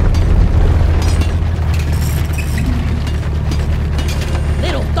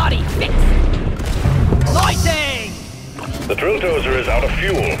 Little thotty fix! Lighting! The drill dozer is out of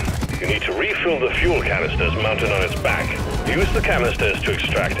fuel. You need to refill the fuel canisters mounted on its back. Use the canisters to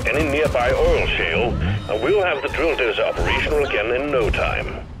extract any nearby oil shale, and we'll have the drill dozer operational again in no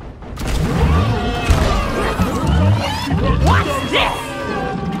time. What's this?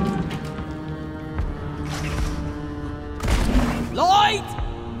 Light!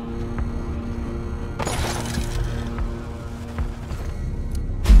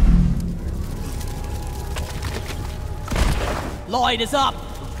 Light is up!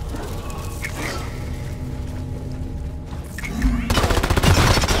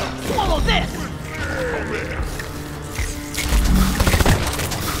 Swallow this!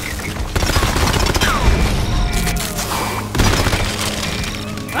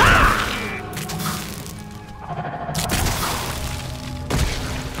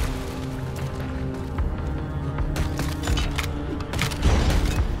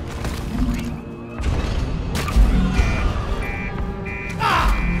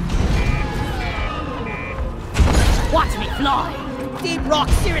 Watch me fly! Deep Rock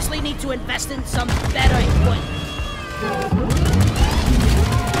seriously need to invest in some better equipment.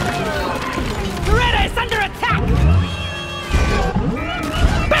 Loretta is under attack!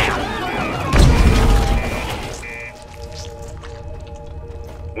 Bam!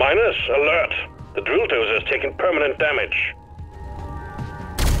 Miners, alert! The drill dozer has taken permanent damage.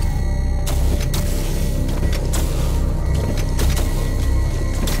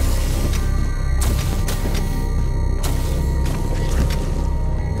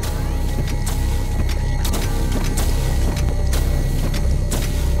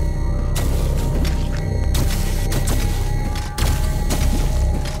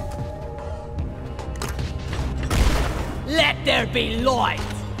 Let there be light!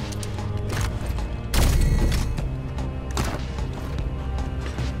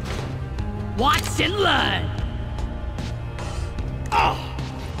 Watch and learn! Oh.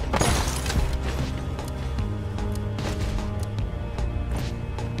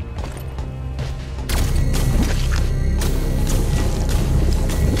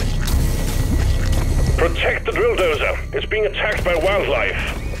 Protect the drill dozer. It's being attacked by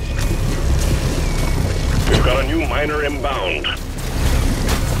wildlife. We've got a new miner inbound.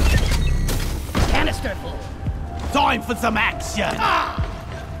 Canister full. Time for some action! Ah!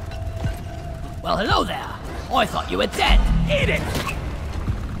 Well, hello there. I thought you were dead. Eat it!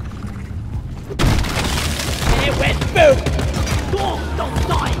 And it went boom! Don't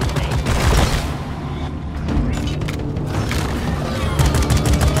die, please!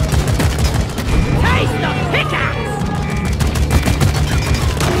 Taste the pickaxe!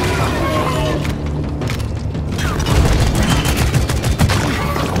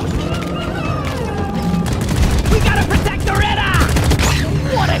 We gotta protect the Retta!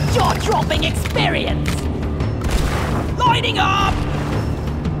 What a jaw-dropping experience! Lighting up!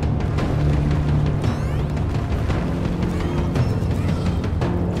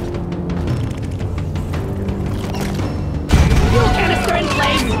 Fuel canister in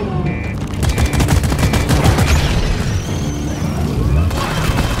place!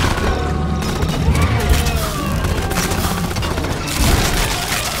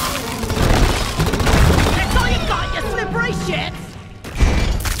 That's all you got, you slippery shit!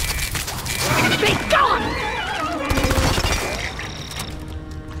 Be gone!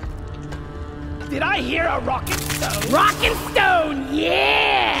 Did I hear a rocket stone? Rock and stone,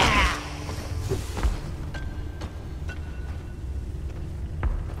 yeah!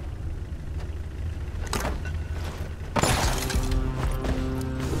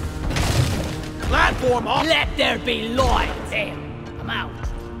 Platform off! Let there be light! Damn, I'm out.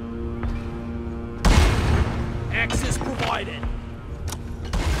 Access provided.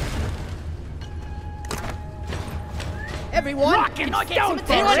 Everyone, Rock can and I get stone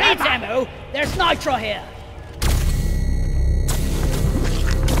some anyone forever! needs ammo? There's nitro here.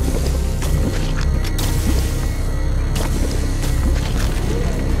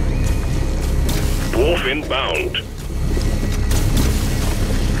 Dwarf inbound.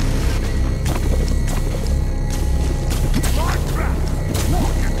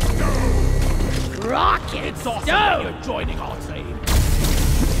 Rocket It's awesome stone! that you're joining our team.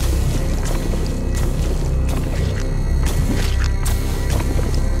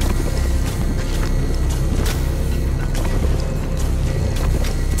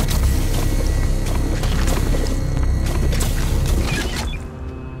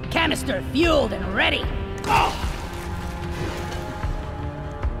 Canister fueled and ready. Oh.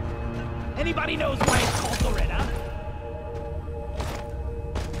 Anybody knows why it's called Loretta?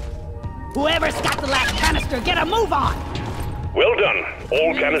 Whoever's got the last canister, get a move on! Well done.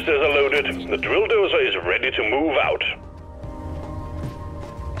 All canisters are loaded. The drill dozer is ready to move out.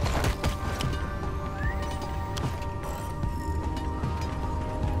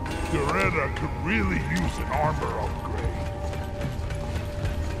 Doretta could really use an armor upgrade.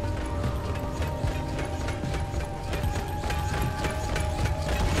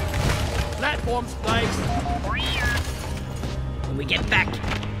 Platforms placed. When we get back,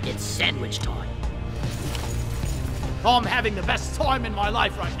 it's sandwich time. I'm having the best time in my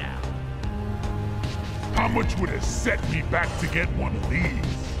life right now. How much would it set me back to get one of these?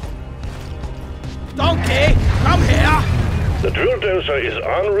 Donkey, come here! The drill dozer is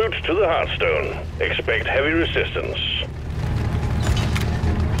en route to the Hearthstone. Expect heavy resistance.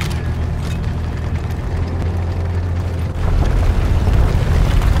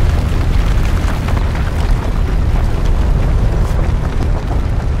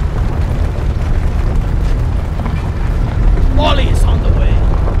 Molly is on the way.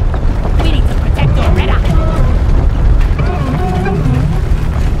 We need to protect Doretta.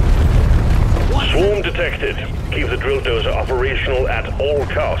 Swarm detected. Keep the drill dozer operational at all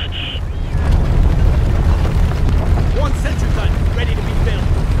costs. One sensor gun ready to be built.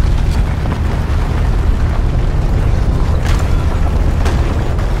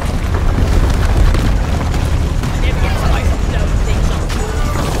 Never get twice to blow things up.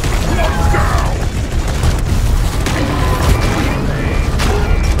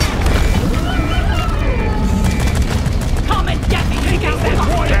 Come and get me! Take out that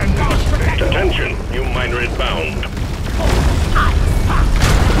one! Attention, new miner inbound.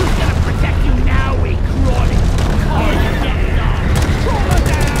 Who's gonna protect you now, we crawling? Oh, you get done!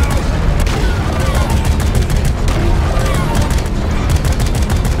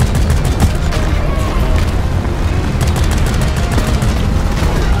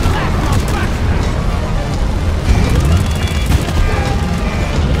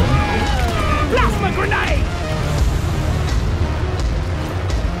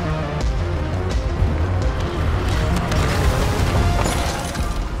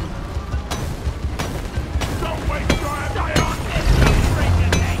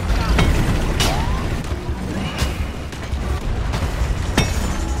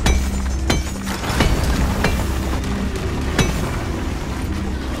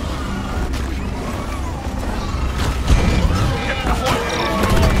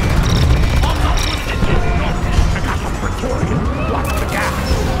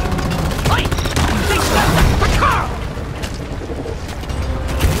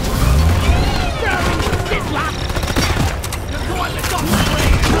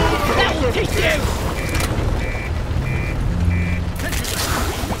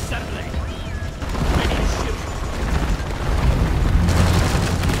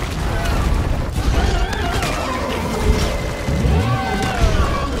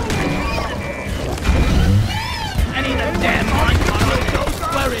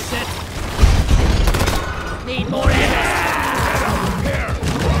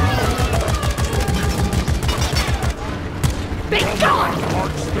 Be gone!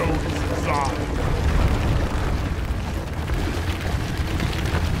 Heartstone is inside.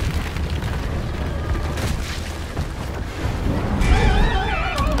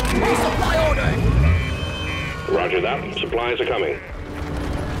 Supply order! Roger that. Supplies are coming.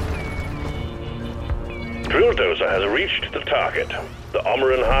 Drill dozer has reached the target. The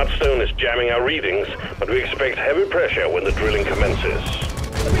Omeran Heartstone is jamming our readings, but we expect heavy pressure when the drilling commences.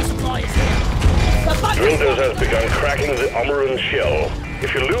 The resupply is here! The bug Drill dozer has begun cracking the Omeran shell.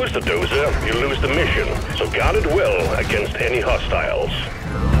 If you lose the dozer, you lose the mission, so guard it well against any hostiles.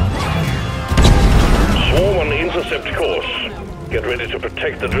 Swarm on the intercept course. Get ready to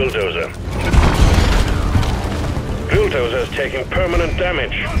protect the drill dozer. Drill dozer is taking permanent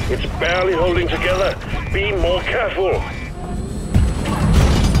damage. It's barely holding together. Be more careful.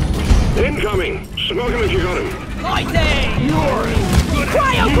 Incoming! Smoke him if you got him. Lighting!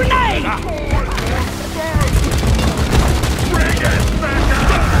 Cryo grenade! Bring it back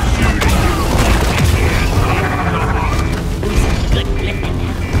up! Good flipping.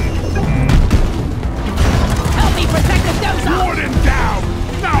 Help me protect the dozer! Ward him down!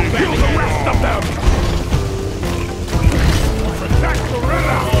 Now kill the rest of them! Protect the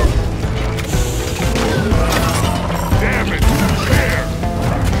river! Damn it! There!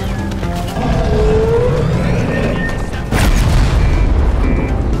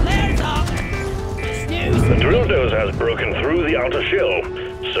 Flares up! Snooze! The drill dozer has broken through the outer shell.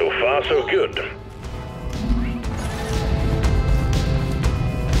 So far, so good.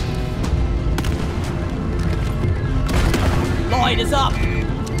 Light is up!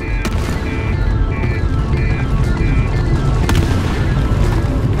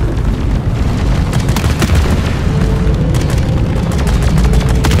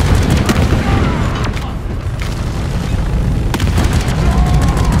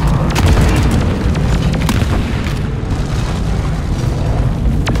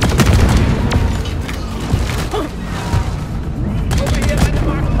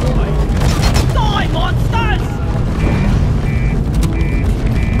 Die, monsters!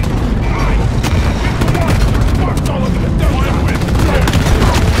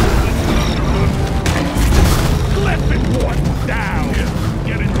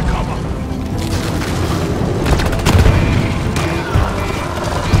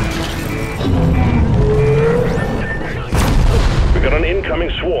 We got an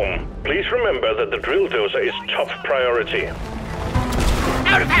incoming swarm. Please remember that the drill dozer is top priority.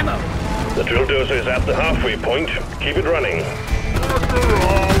 Out of ammo! The drill dozer is at the halfway point. Keep it running.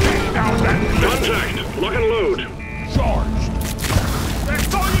 Contact! Lock and load. Charged!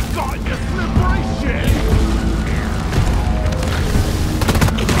 That's all you got, you slippery shit!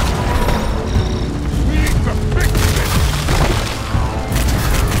 We need to fix this!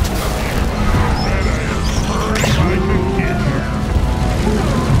 If I can get here.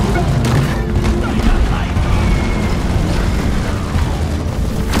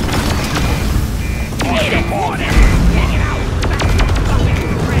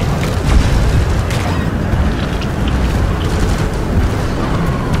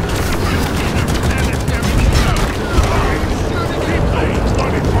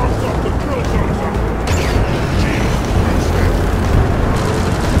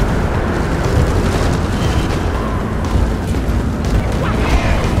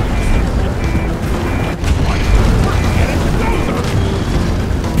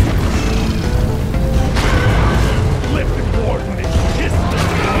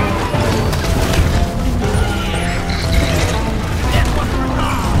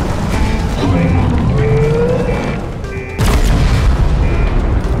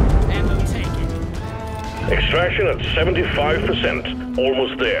 Extraction at 75%.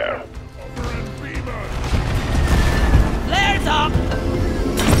 Almost there. Flares up!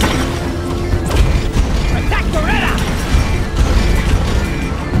 Protect the river!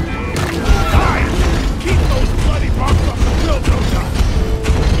 Guys! Keep those bloody bugs off the drill dozer!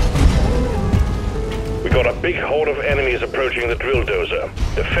 We got a big horde of enemies approaching the drill dozer.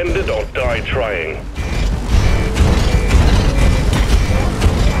 Defend it or die trying.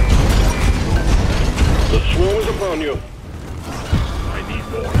 The swarm is upon you. I need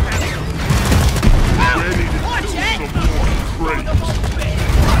more ammo. Ready to Watch do it! some more crates.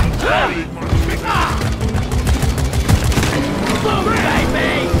 Ready,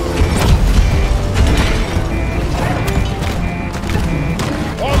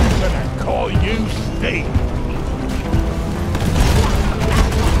 I'm gonna call you Snake.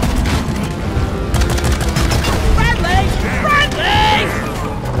 Friendly! Friendly!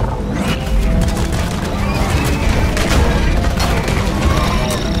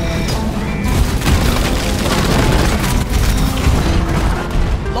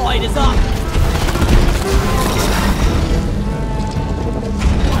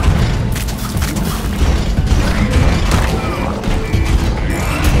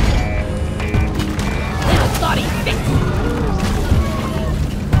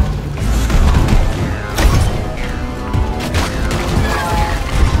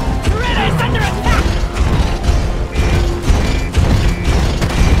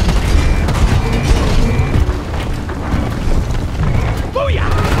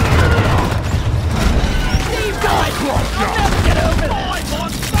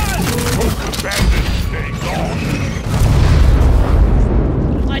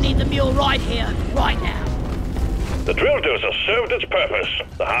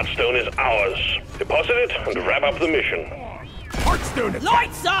 zone is ours. Deposit it and wrap up the mission. Heartstone attack.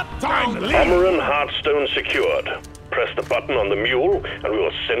 Lights up! Time to leave. Armor and Heartstone secured. Press the button on the mule and we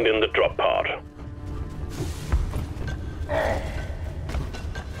will send in the drop pod.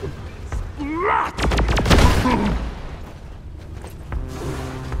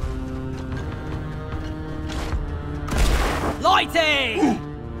 Lighting!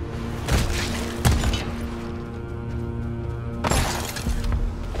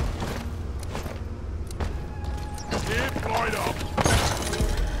 Keep right up.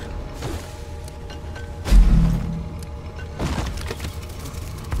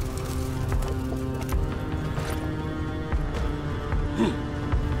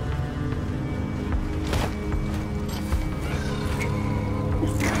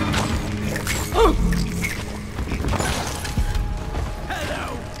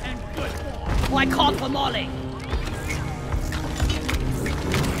 Hello and good boy. My call for Molly!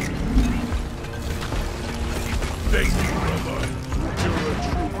 Thank you, brother. You're a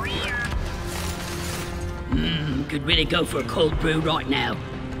true. Could really go for a cold brew right now.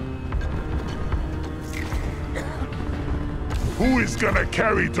 Who is gonna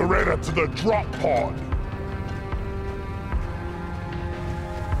carry Doretta to the drop pod?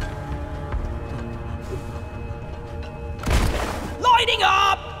 Lighting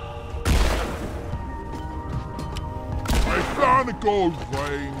up! I found a gold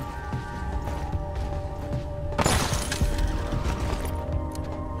vein.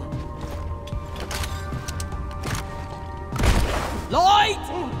 Light!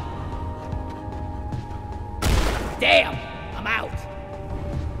 Damn! I'm out.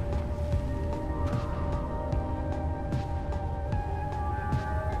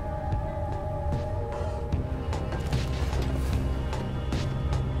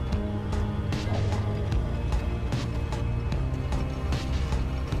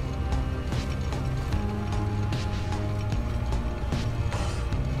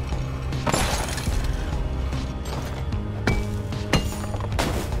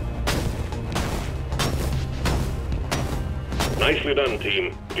 Nicely done,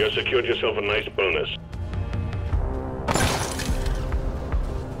 team. You have secured yourself a nice bonus.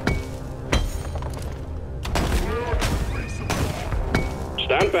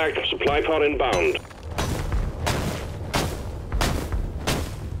 Stand back, supply pod inbound.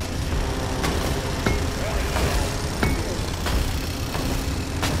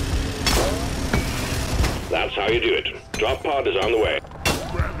 That's how you do it. Drop pod is on the way.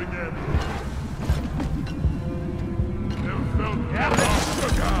 Grabbing him. Never felt better.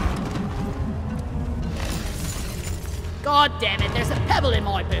 Sugar. God damn it, there's a pebble in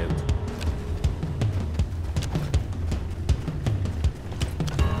my boot.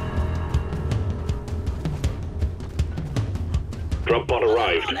 Drop pod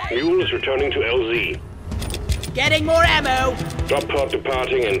arrived. Mule is returning to LZ. Getting more ammo. Drop pod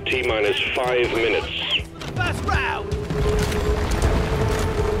departing in T-minus 5 minutes. First round.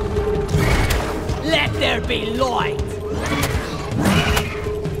 Let there be light.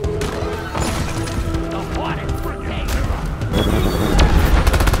 The water's brigade.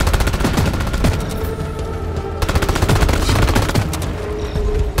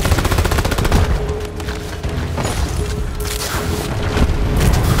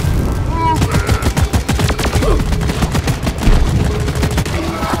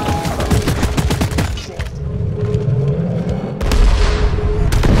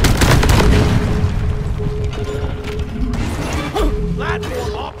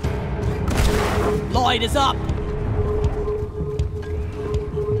 Platform up. Light is up.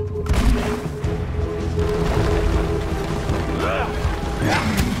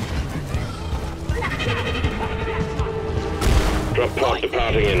 Drop pod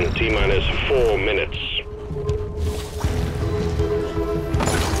departing in T-minus 4 minutes.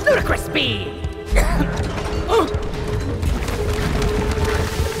 Ludicrous speed.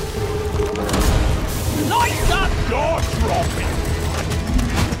 Lights up. Jaw dropping.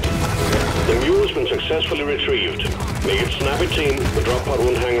 The mule has been successfully retrieved. Make it snappy, team. The drop pod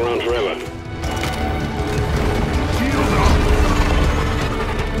won't hang around forever. Shield up.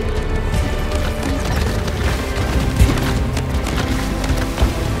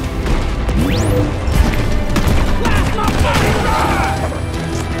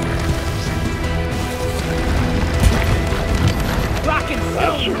 Rock and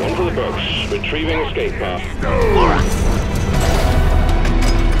That's one for the books. Retrieving escape path.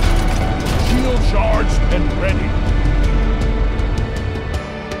 Shield charged and ready.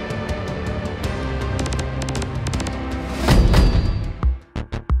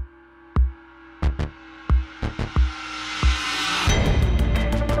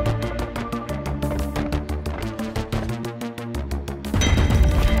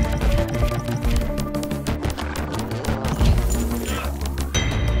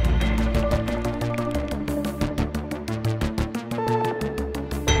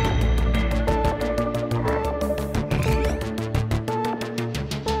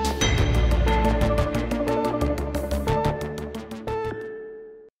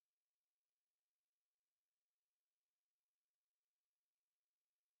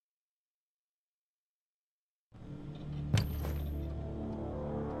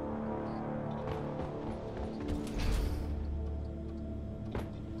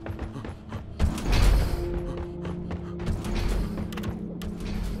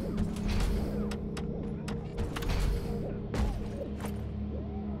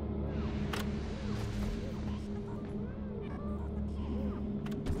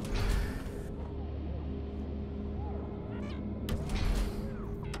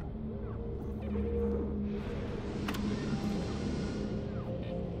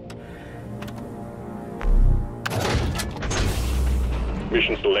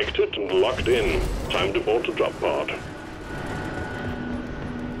 Mission selected and locked in. Time to board the drop pod.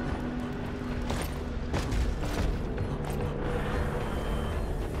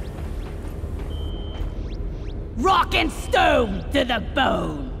 Rock and stone to the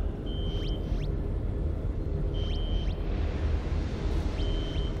bone!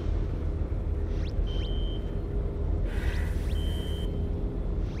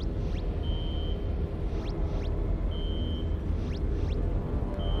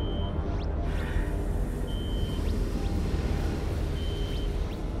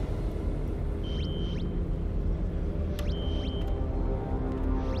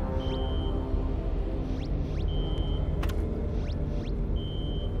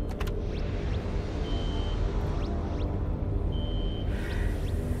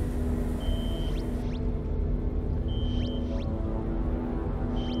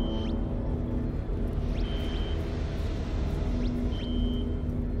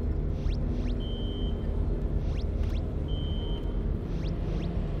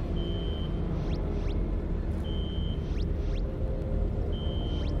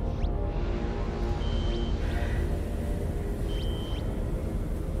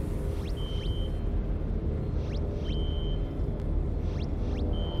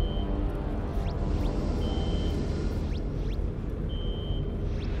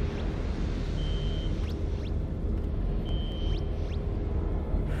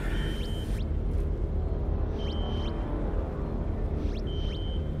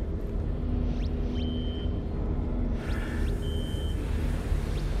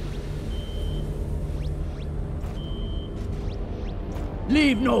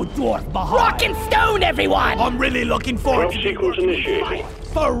 Leave no dwarf behind. Rock and stone, everyone! I'm really looking forward Drop to sequence initiating.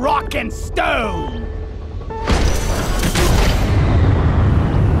 for rock and stone.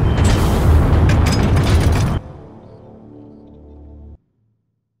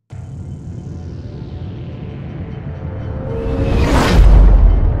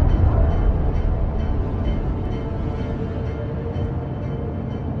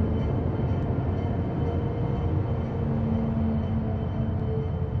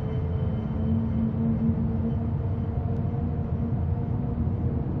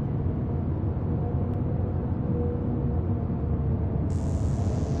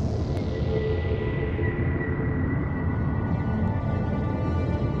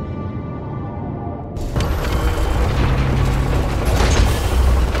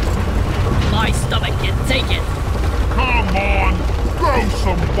 My stomach can take it! Come on! Throw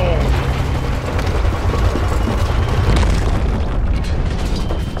some balls!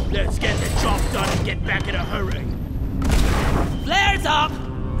 Let's get the job done and get back in a hurry. Flares up!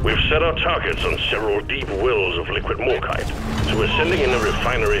 We've set our targets on several deep wells of liquid morkite, so we're sending in a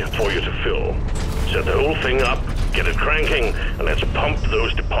refinery for you to fill. Set the whole thing up, get it cranking, and let's pump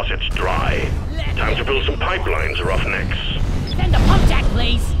those deposits dry. Time to build some pipelines, roughnecks. Send a pump jack,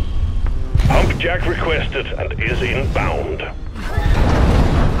 please! Pump jack requested and is inbound.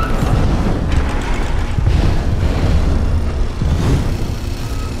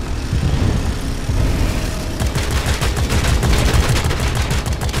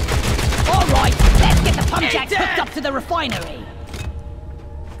 All right, let's get the pump jacks hooked up to the refinery.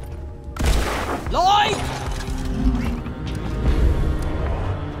 Lloyd!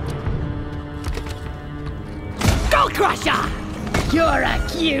 Go Crusher! You're a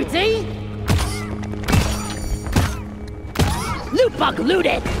cutie! Loot bug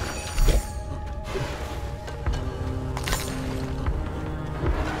looted!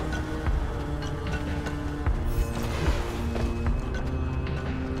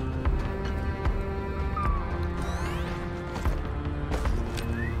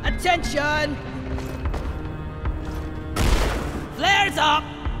 Attention! Flares up!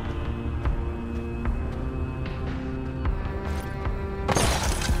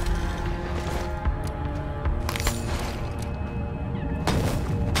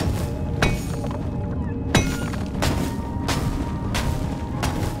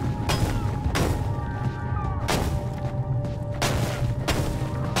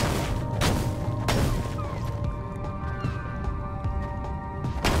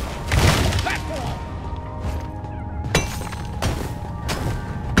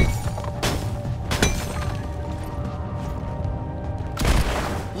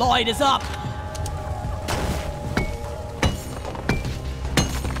 Lloyd is up.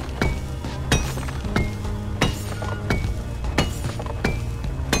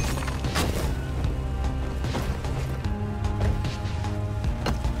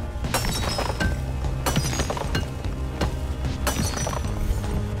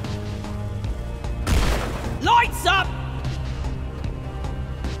 Lights up!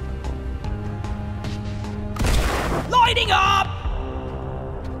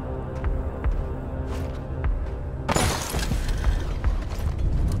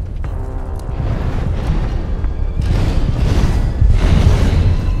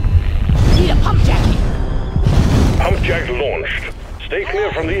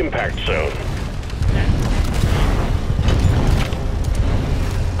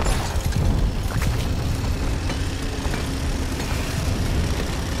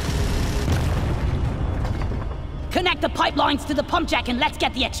 pipelines to the pump jack and let's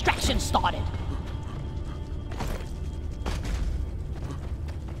get the extraction started.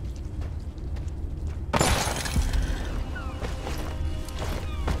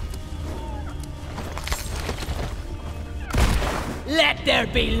 Let there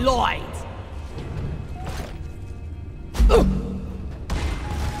be light!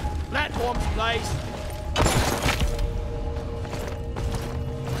 Platforms, please.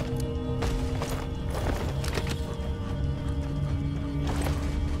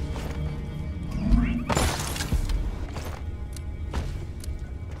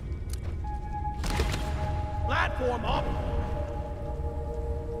 Platform up.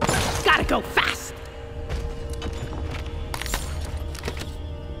 Gotta go fast!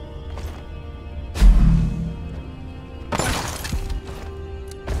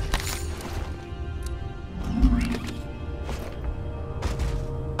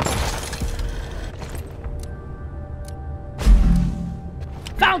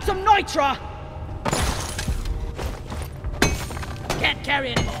 Found some nitra! Can't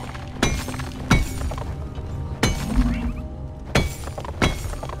carry anymore.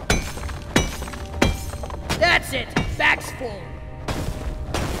 That's it! Bag's full!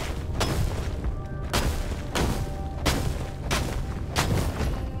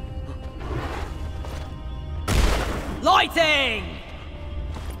 Lighting!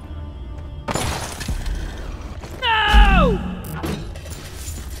 No!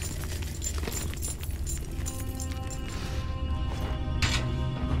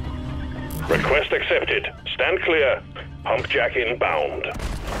 Request accepted. Stand clear. Pump jack inbound.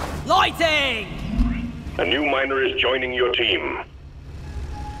 Lighting! A new miner is joining your team.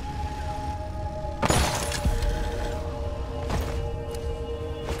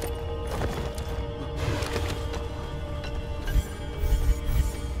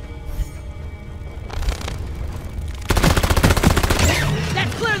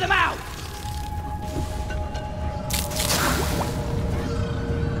 Let's clear them out!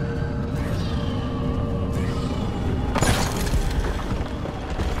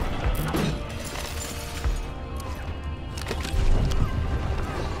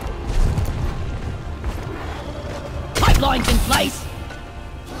 Pipelines in place!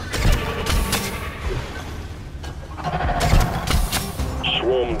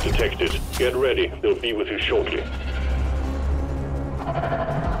 Swarm detected. Get ready. They'll be with you shortly.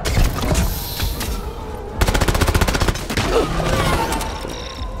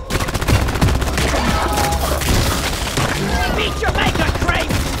 Beat your maker,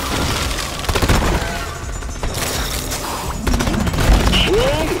 Crate!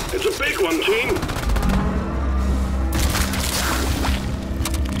 Swarm! It's a big one, team!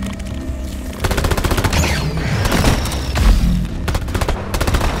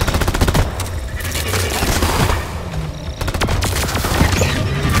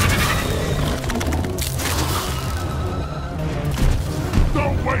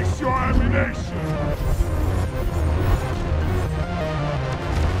 Don't waste your ammunition!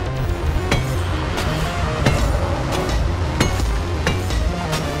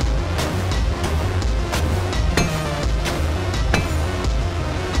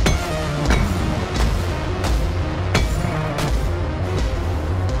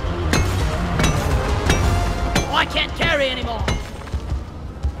 I can't carry anymore!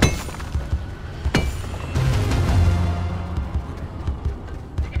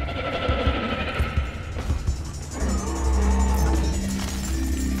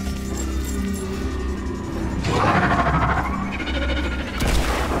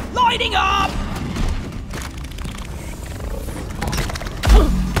 Lighting up!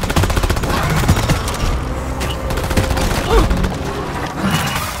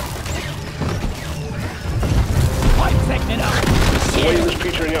 Pipe segment up! Wave is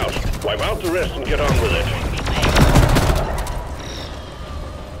petering out. Wipe out the rest and get on with it.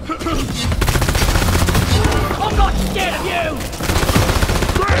 I'm not scared of you!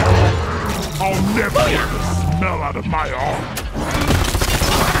 I'll never get the smell out of my arm!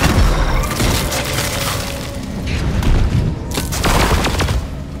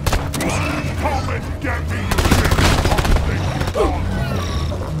 Come and get me, you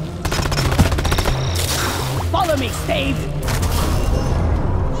Follow me, Steve!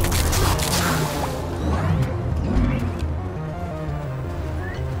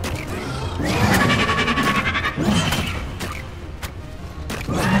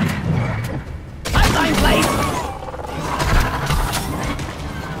 Pipeline place!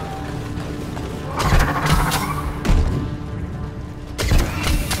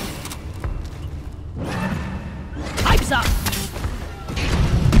 Pipes up!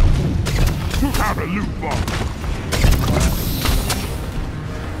 have a loot box!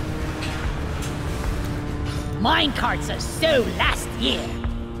 Minecarts are so last year.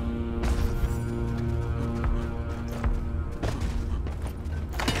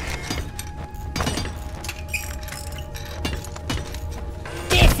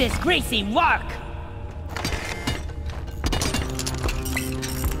 This is greasy work.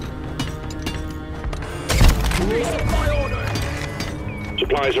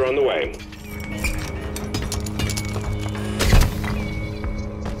 Supplies are on the way.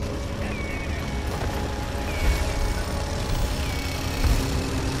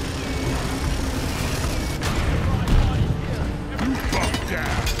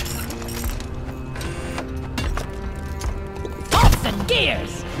 Pumps and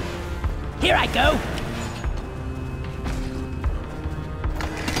gears. Here I go.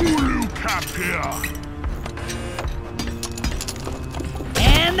 Hulu cap here.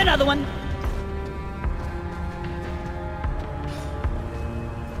 And another one.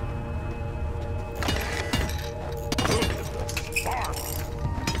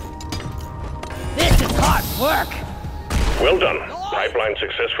 This is hard work. Well done. Pipeline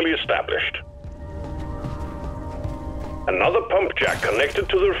successfully established. Another pump jack connected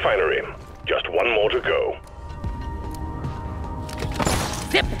to the refinery. Just one more to go.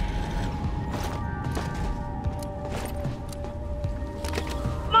 Zip.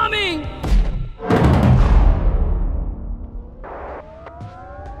 Mommy!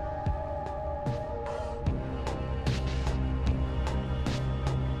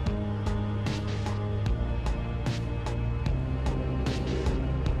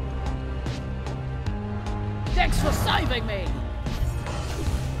 Thanks for saving me!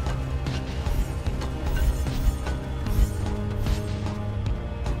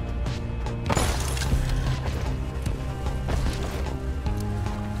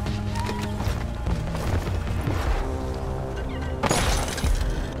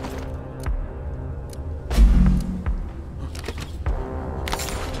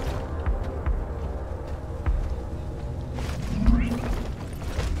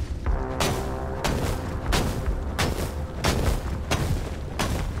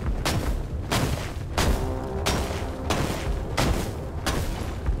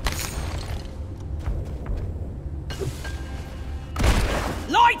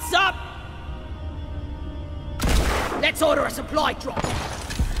 Lights up! Let's order a supply drop.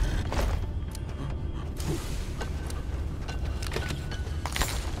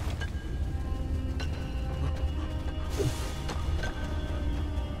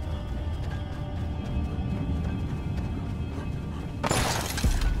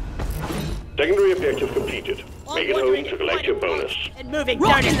 Secondary objective completed. Make it home to collect your bonus. And moving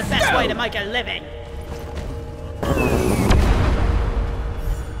dirt is the best way to make a living.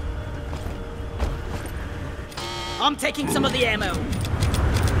 I'm taking some of the ammo.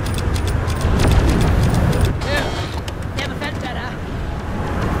 Never felt better.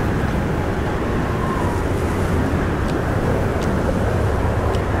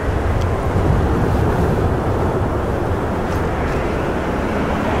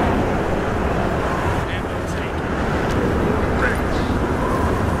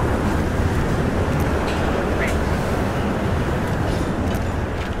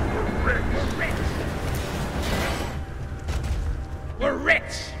 We're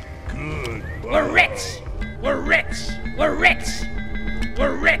rich! Good. We're rich! We're rich! We're rich!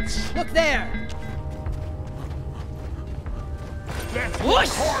 We're rich! Look there! Let's Whoosh!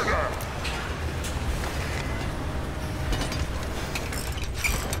 harder.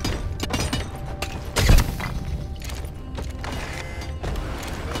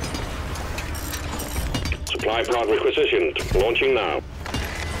 Supply pod requisitioned. Launching now.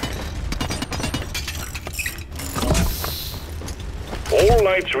 All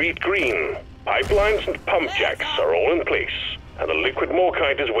lights read green. Pipelines and pump jacks are all in place, and the liquid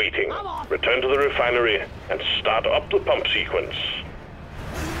morkite is waiting. Return to the refinery and start up the pump sequence.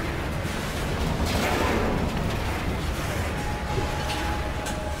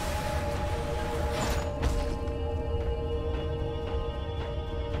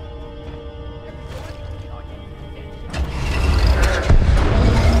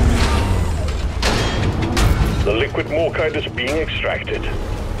 The liquid morkite is being extracted.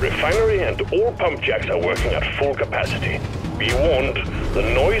 Refinery and all pump jacks are working at full capacity. Be warned, the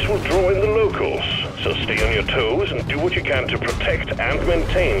noise will draw in the locals, so stay on your toes and do what you can to protect and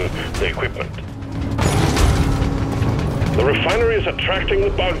maintain the equipment. The refinery is attracting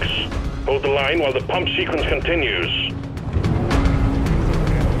the bugs. Hold the line while the pump sequence continues.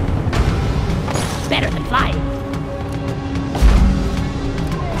 Better than flying.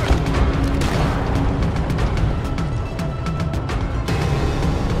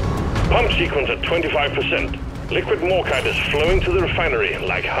 Pump sequence at 25%. Liquid morkite is flowing to the refinery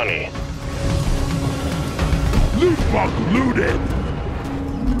like honey. Loot bug looted!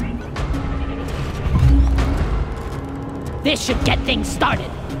 This should get things started.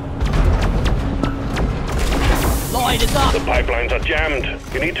 Lloyd is up. The pipelines are jammed.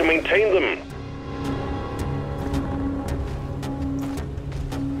 You need to maintain them.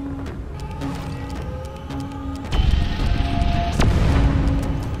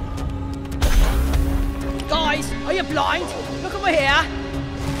 Guys, are you blind? Look over here.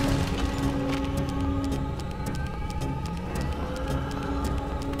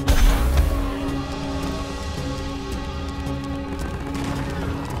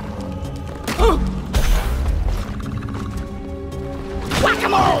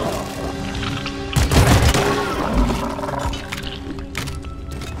 Whack-a-mole!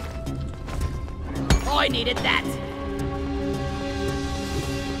 I needed that.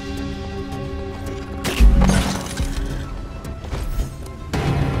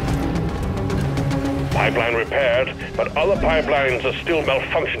 Pipeline repaired, but other pipelines are still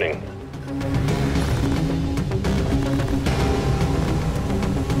malfunctioning.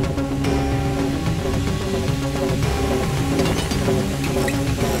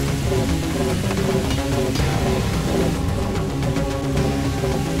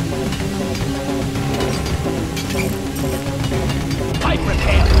 Pipe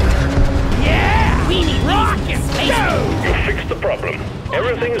repair. Yeah! We need rocket space. You fixed the problem.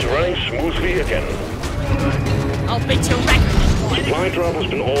 Everything is running smoothly again. I'll bet you record. Supply drop has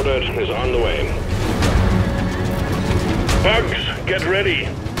been ordered and is on the way. Bugs, get ready.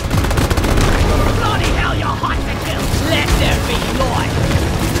 Bloody hell, you're hot to kill. Let there be light.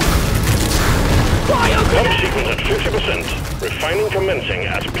 Pump sequence at 50%. Refining commencing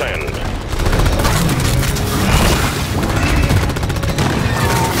as planned.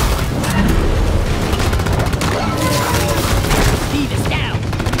 Heat is down.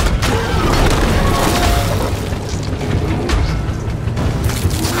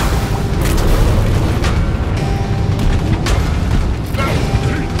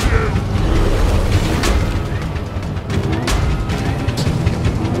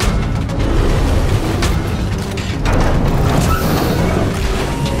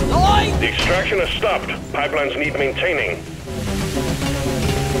 The extraction has stopped. Pipelines need maintaining.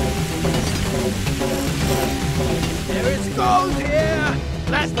 There it goes here.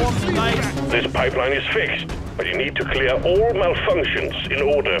 Platform's nice. This pipeline is fixed, but you need to clear all malfunctions in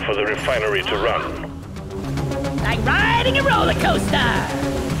order for the refinery to run. Like riding a roller coaster.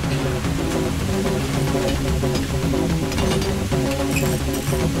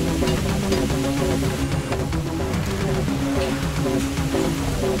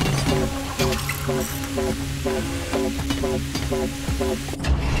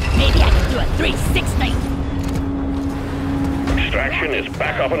 Maybe I can do a 360. Extraction is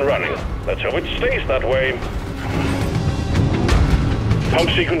back up and running. Let's hope it stays that way. Pump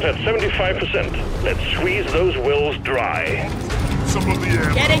sequence at 75%. Let's squeeze those wells dry. Some of the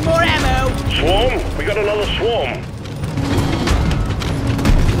air. Getting more ammo. Swarm? We got another swarm.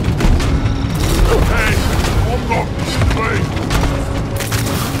 Hey, I'm not playing.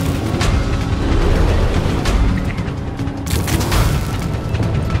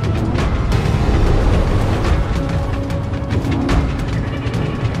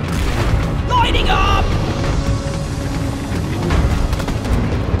 Lighting up.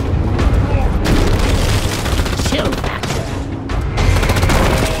 Chill factor.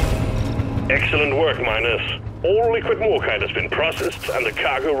 Excellent work, miners. All liquid morkite has been processed and the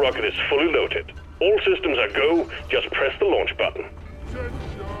cargo rocket is fully loaded. All systems are go, just press the launch button.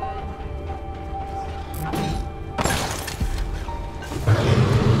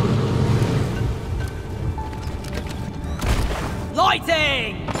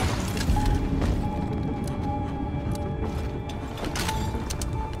 Lighting!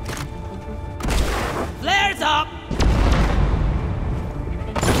 Flares up!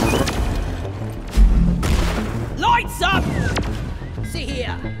 Lights up! See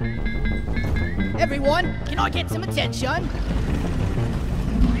here. Everyone, can I get some attention?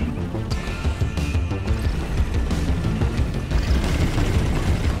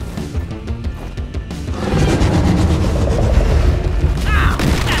 Ow!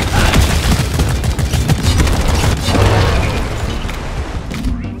 That hurt!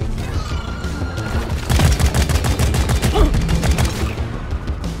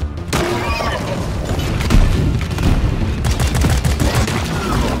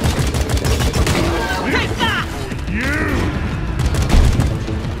 Take that! You!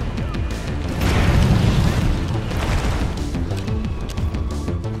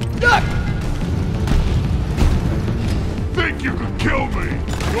 Kill me!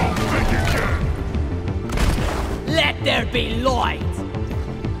 Don't think you can! Let there be light!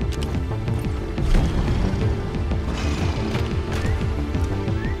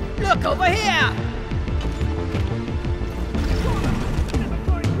 Look over here!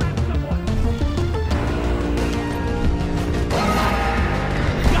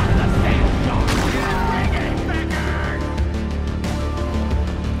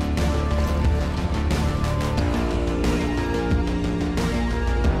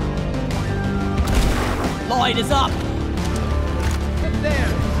 Light is up! Up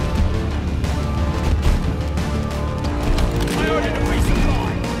there! I ordered a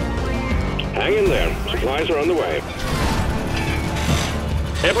resupply! Hang in there. Supplies are on the way.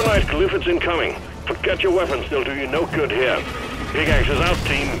 Ebonite Glyphids incoming. Forget your weapons, they'll do you no good here. Pickaxe is out,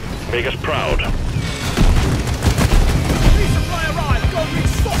 team. Make us proud. Resupply arrived! Go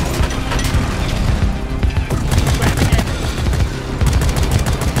restock!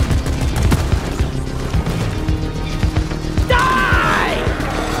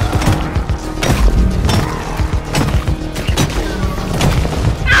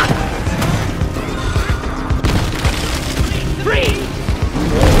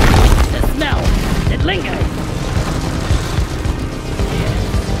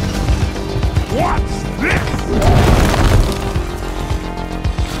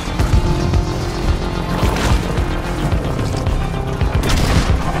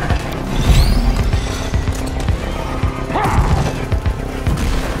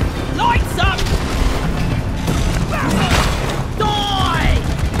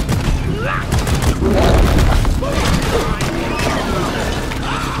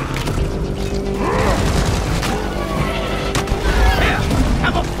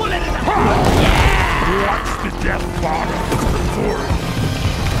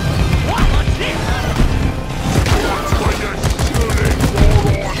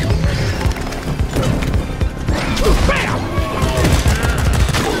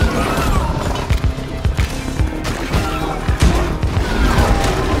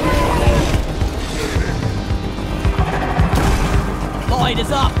 Light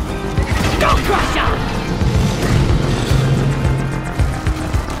is up! Go Crusher!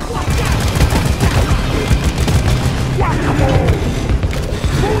 Whack-a-mole!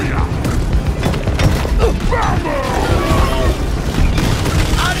 Booyah! Bambo!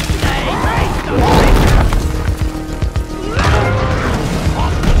 Out of today! Raise the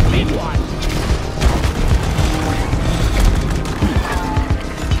off the big one!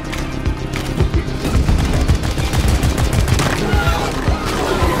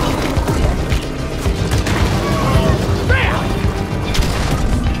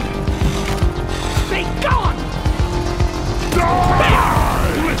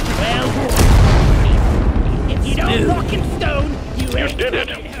 You did it!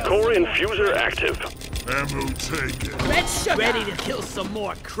 Core infuser active. Ammo taken. Red sugar! Ready to kill some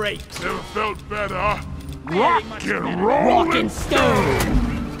more crates. Never felt better. Rock and Rock and stone!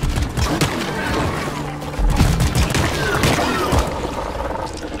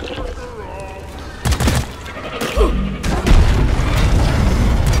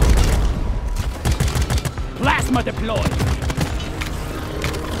 Plasma deployed.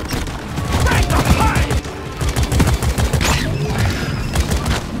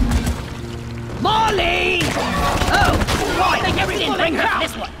 Molly! Oh! Right, they didn't bring her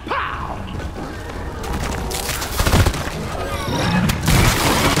this one! Pow!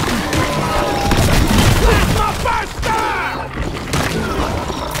 Plasma buster!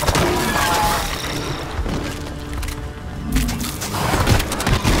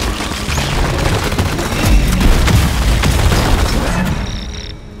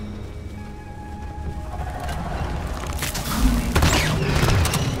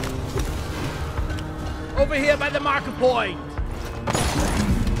 Over here by the marker point.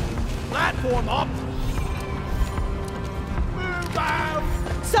 Platform up. Move out.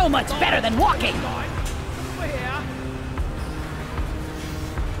 So much better than walking! Over here.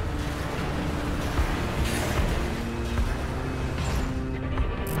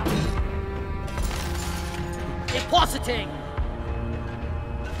 Depositing!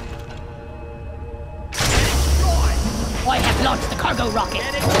 I have launched the cargo rocket!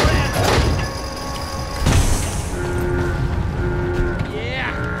 Get it ready.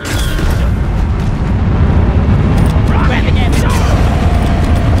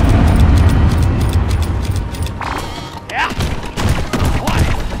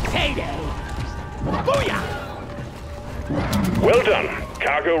 Well done.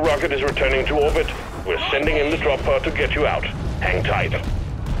 Cargo rocket is returning to orbit. We're sending in the drop pod to get you out. Hang tight.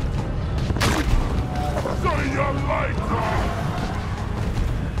 Say you like that!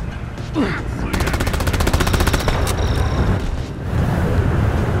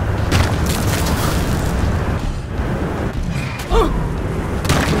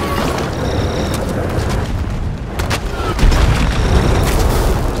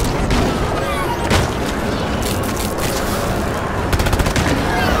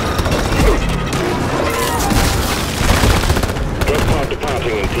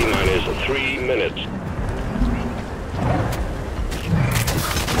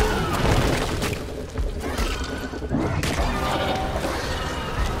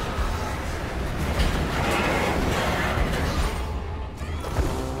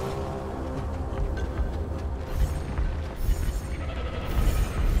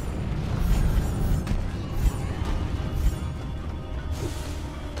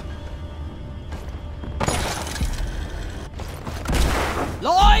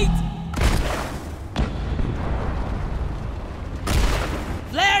 Lloyd!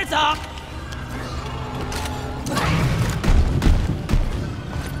 Flares up!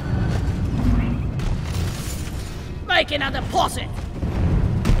 Making a deposit!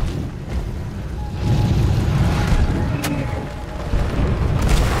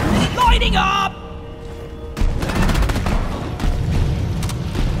 Lighting up!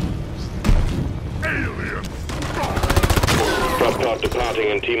 Alien! Drop pod departing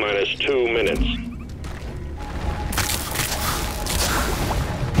in T-minus 2 minutes.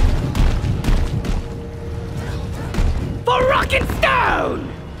 For rock and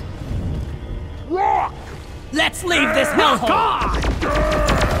stone! Rock! Let's leave this hellhole!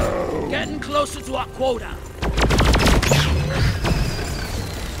 Getting closer to our quota.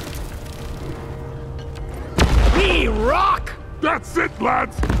 We rock! That's it,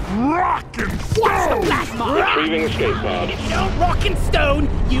 lads! Rock and What's the stone! plasma? Retrieving escape pod. If you don't rock and stone,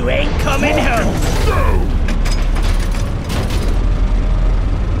 you ain't coming home. Stone!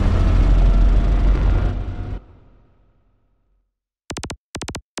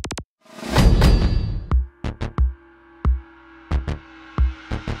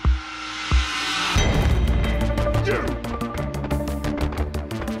 You!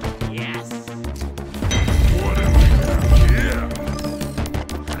 Yes. What do we have here?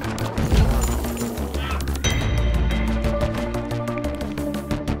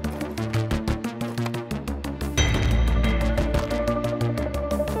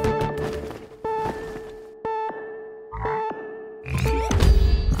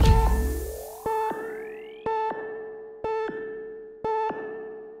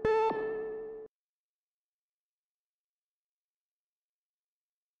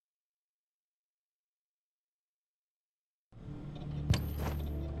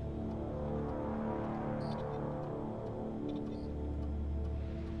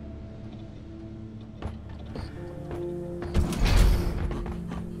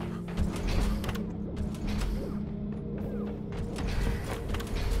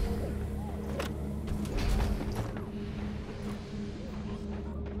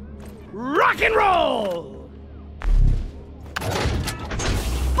 Rock and roll!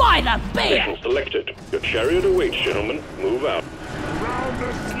 By the beer! Mission selected. Your chariot awaits, gentlemen. Move out. Round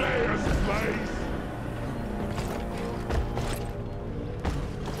the Slayer's place!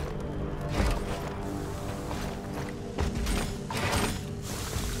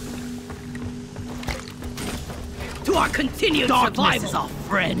 To our continued survival, our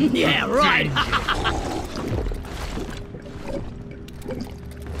friend. Yeah, right.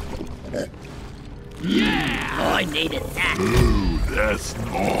 Yeah! Oh, I needed that. Ooh, that's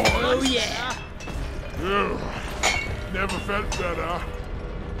nice! Oh, yeah. Ugh, never felt better.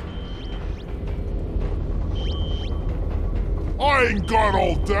 I ain't got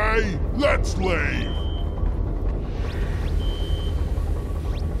all day. Let's leave.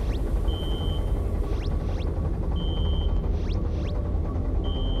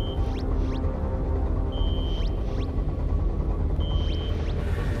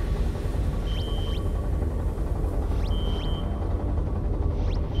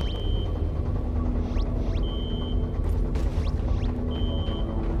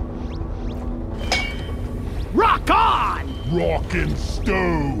 Rock on! Rock and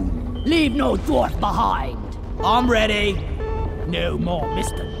stone. Leave no dwarf behind. I'm ready. No more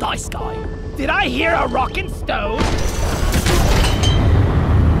Mr. Dice Guy. Did I hear a rockin' stone?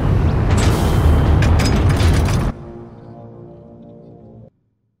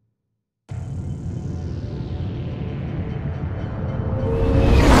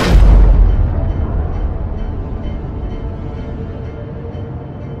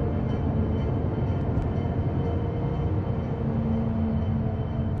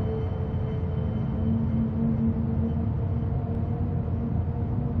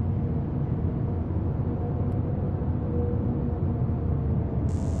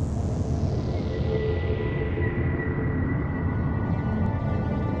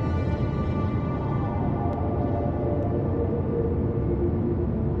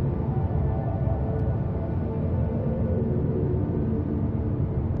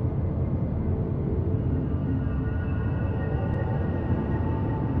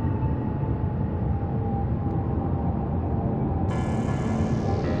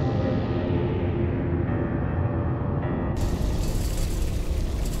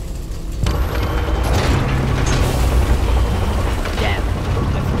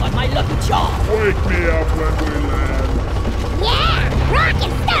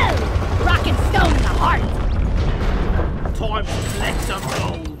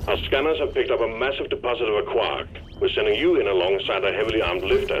 Scanners have picked up a massive deposit of a quark. We're sending you in alongside a heavily armed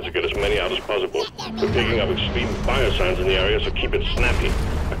lifter to get as many out as possible. We're picking up extreme biosigns in the area, so keep it snappy.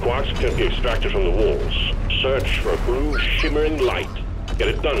 The quarks can be extracted from the walls. Search for a blue, shimmering light. Get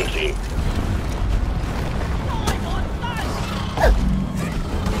it done, team.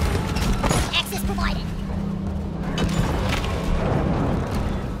 Access provided.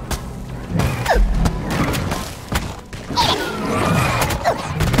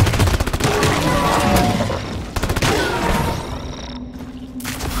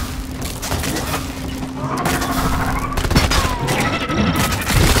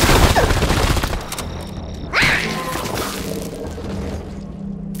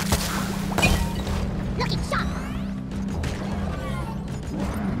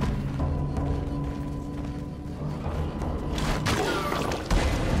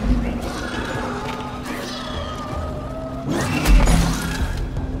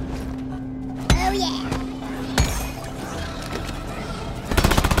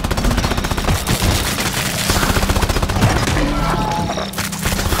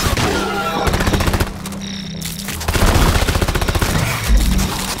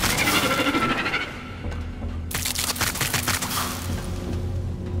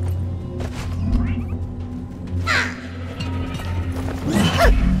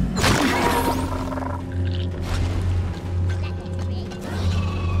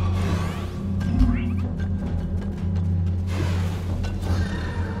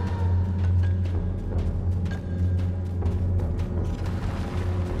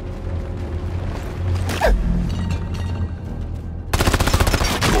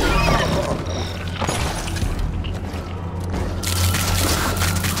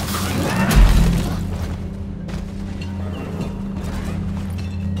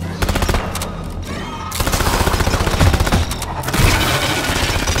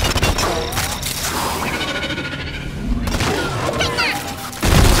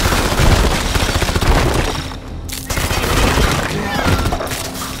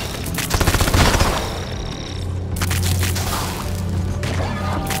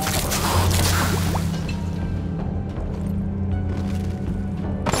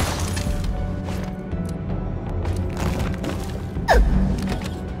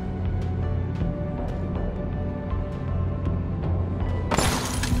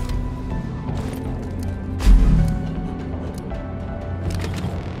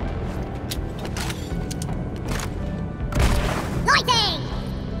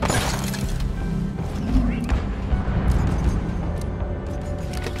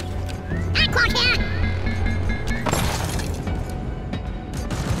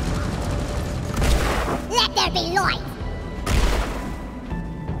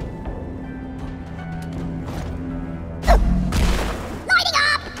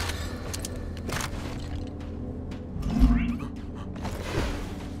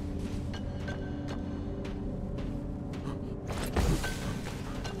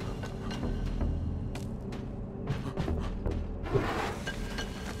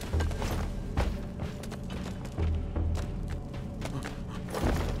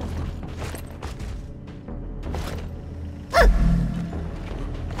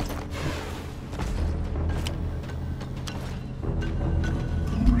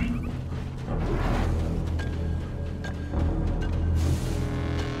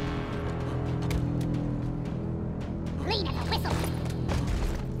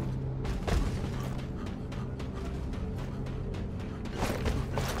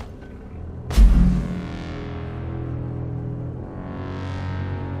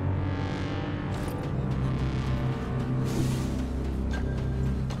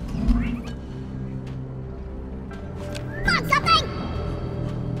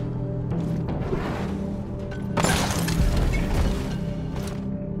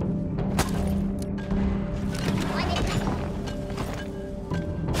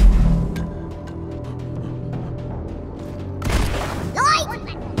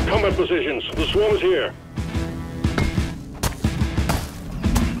 Combat positions. The swarm is here.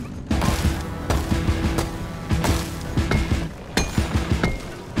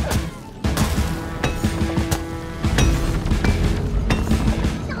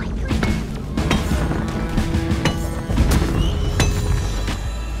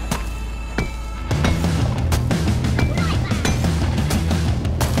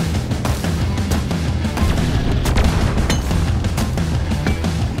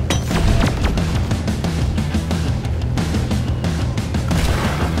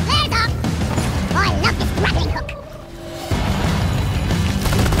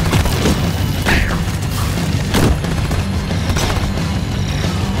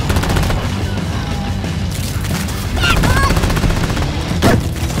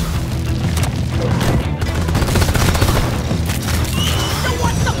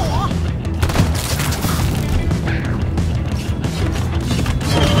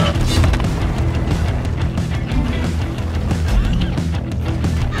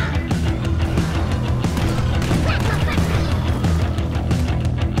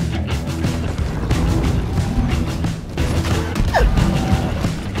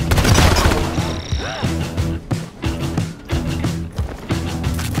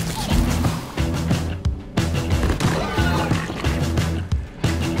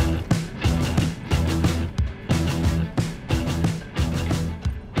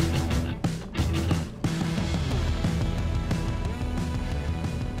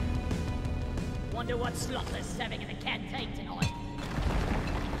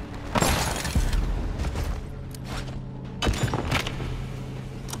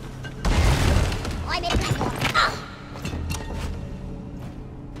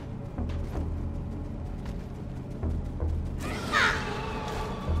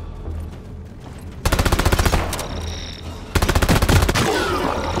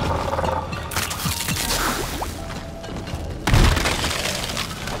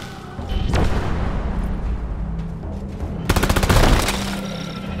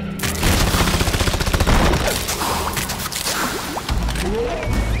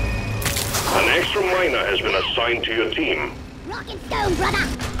 has been assigned to your team. Rock and stone, brother!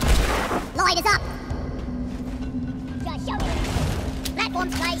 Light is up! Just show me.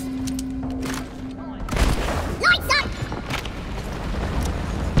 Platform space. Lights up!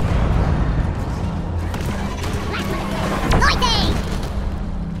 Lighting!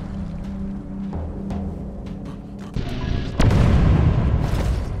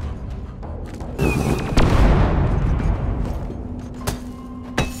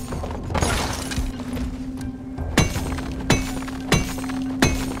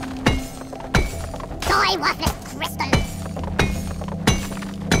 Die, worthless crystal!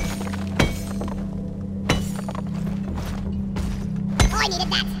 I needed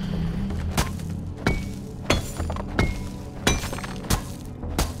that!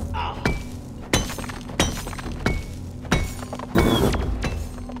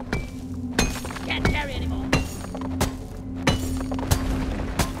 Can't carry anymore.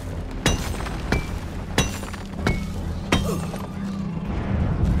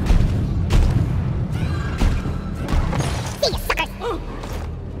 See you, suckers!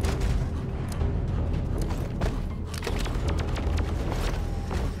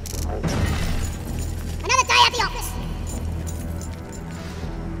 Another day at the office!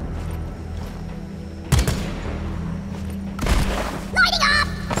 Lighting up!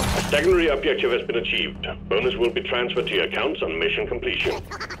 Secondary objective has been achieved. Bonus will be transferred to your accounts on mission completion.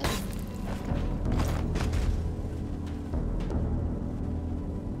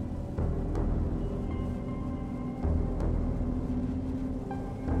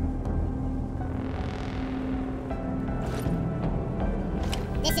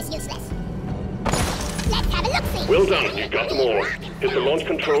 This is useless. Let's have a look-see! Well done, you got them all. Hit the launch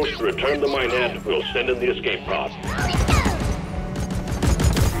controls to return the minehead. We'll send in the escape pod. Let's go!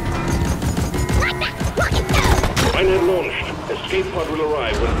 Like that! Rock and stone! Minehead launched. Escape pod will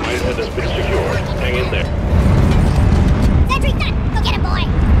arrive when the minehead has been secured. Hang in there. Sentry's done! Go get him, boy!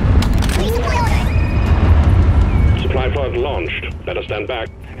 Resupply orders! Supply pod launched. Better stand back.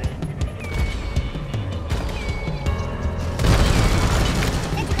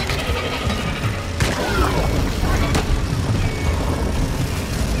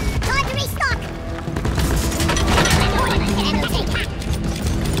 Time to restock!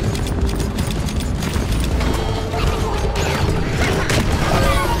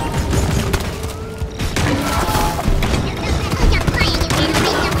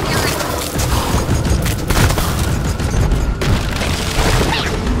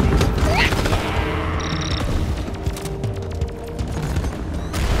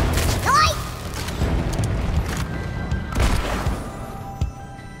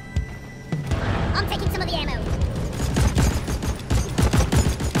 I'm taking some of the ammo.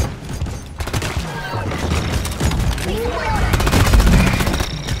 Resupply orders!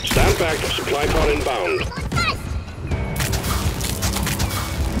 Stand back. Supply pod inbound. On first!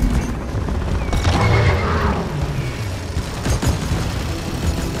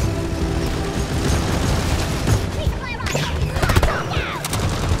 Resupply arrived!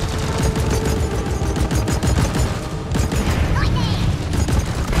 Right there!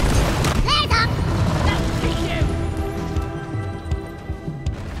 Flares up!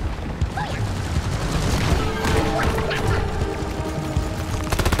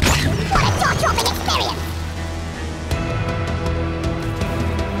 What a jaw-dropping experience!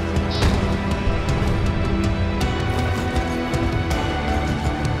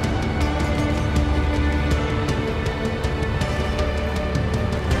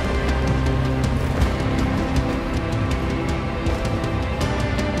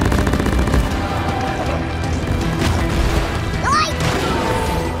 Light!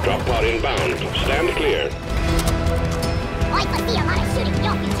 Drop pod inbound. Stand clear. I foresee a lot of shooting in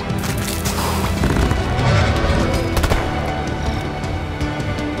your future.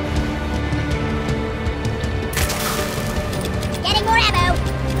 Getting more ammo.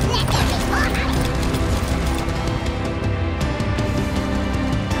 Let there be more ammo.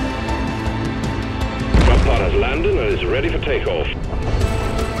 Drop pod has landed and is ready for takeoff.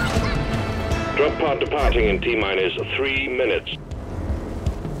 Drop pod departing in T-minus 3 minutes.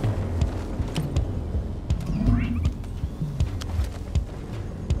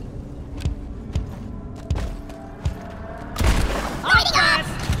 Lighting up!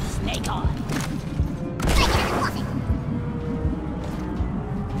 Snake on. Take it in the closet.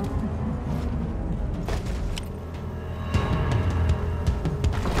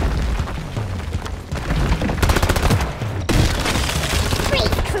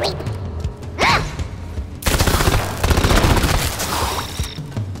 Freeze, creep! Ah!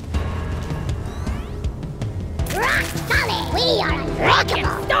 Rock solid! We are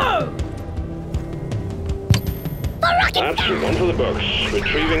unbreakable! Stone! That's one for the books.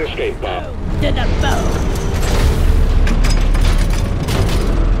 Retrieving escape pod. To the boat.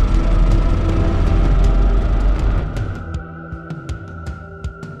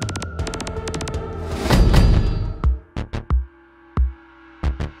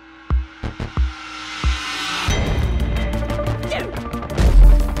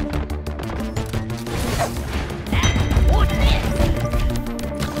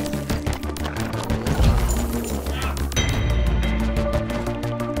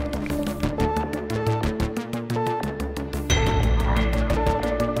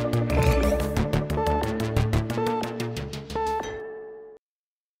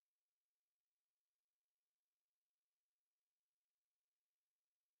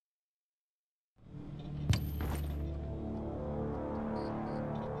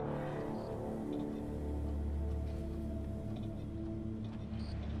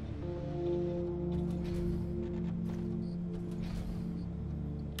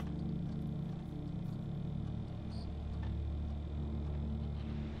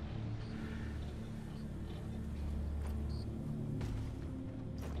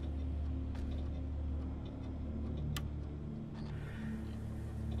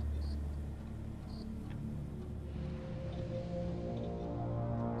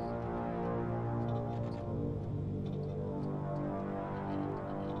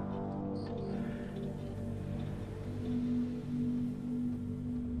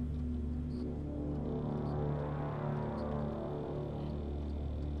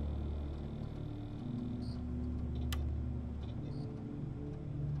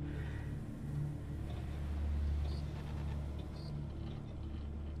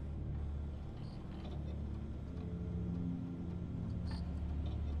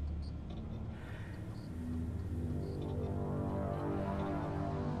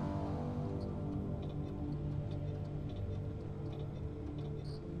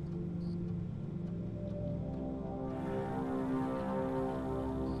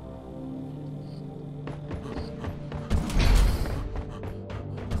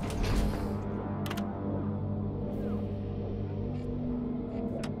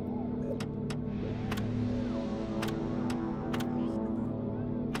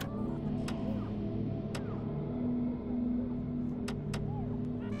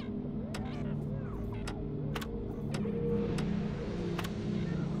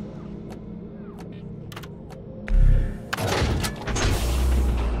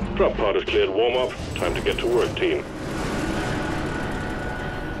 Drop pod is cleared warm-up. Time to get to work, team.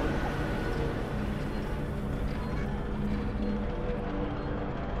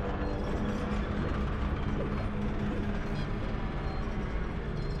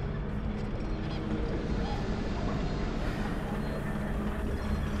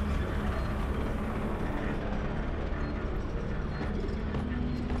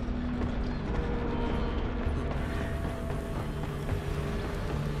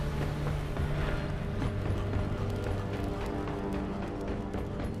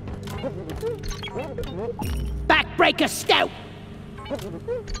 Backbreaker stout!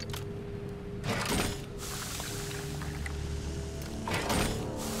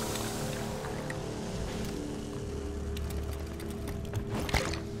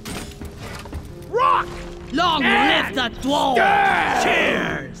 Rock! Long live the dwarf!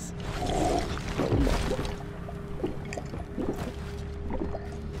 Cheers!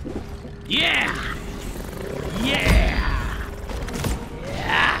 Yeah!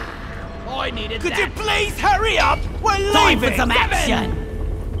 I needed Could that. you please hurry up? We're leaving! Time for some action!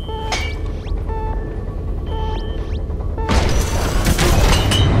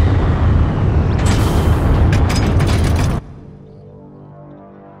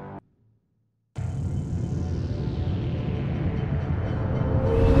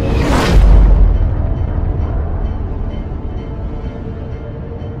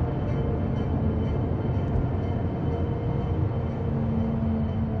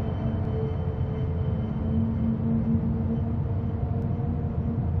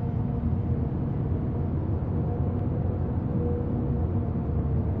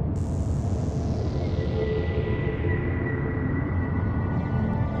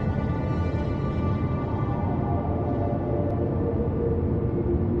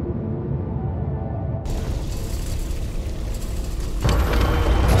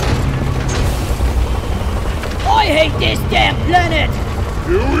 I hate this damn planet!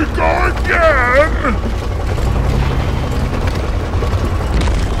 Here we go again!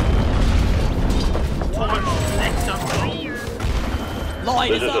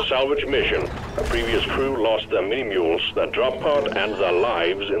 This is a salvage mission. A previous crew lost their mini-mules, their drop pod, and their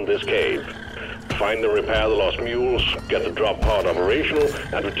lives in this cave. Find and repair the lost mules, get the drop pod operational,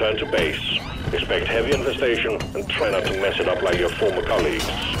 and return to base. Expect heavy infestation, and try not to mess it up like your former colleagues.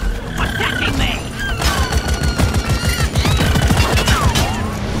 Attacking me!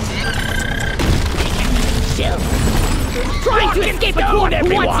 Chill. Trying to escape a quarter,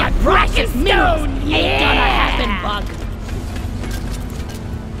 everyone! What's your precious stone? You gotta happen, bug.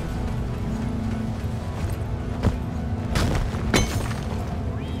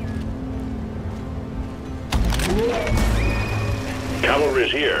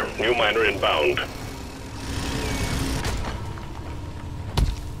 Cavalry's here. New miner inbound.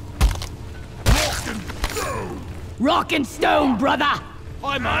 Rock and stone, brother!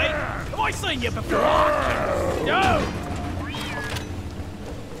 Hi, mate. Have I seen you before? No!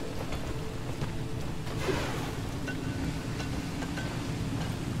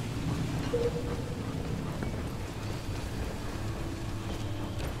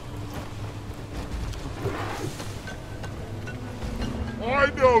 I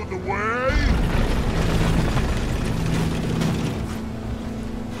know the way!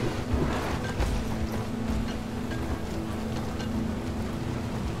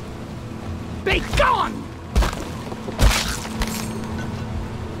 Be gone!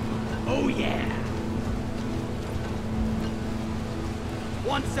 Oh yeah!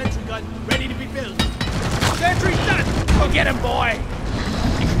 One sentry gun ready to be built. Sentry done! Go get him, boy!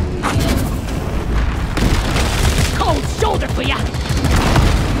 Cold shoulder for ya!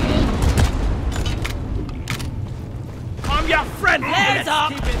 I'm your friend! Hands up!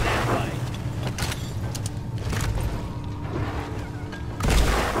 Keep it that way.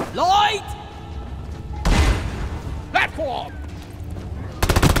 Light! Platform!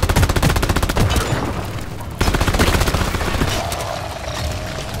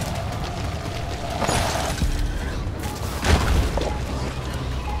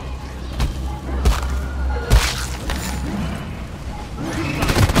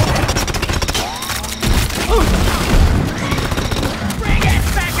 Bring it,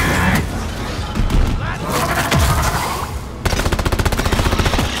 Beckers!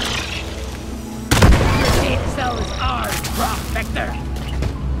 Your cell is ours, Prospector!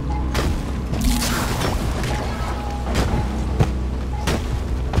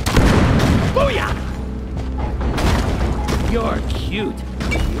 Booyah! You're cute.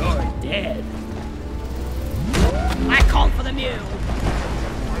 You're dead. I called for the mule.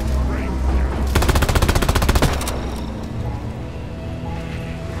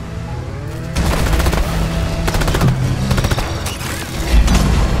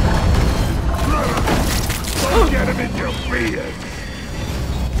 Get him in your beard!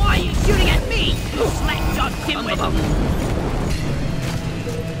 Why are you shooting at me, you slack-jawed dimwit?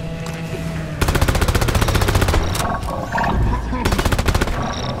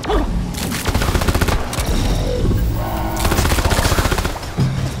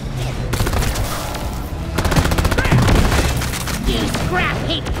 You scrap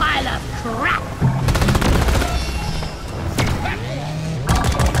heap pile of crap!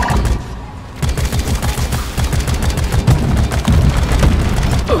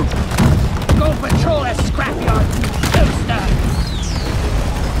 Go patrol a scrapyard, toaster!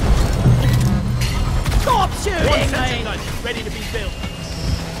 Stop shooting! One sentry gun ready to be built.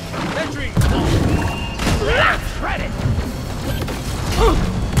 Sentry! Let's shred it!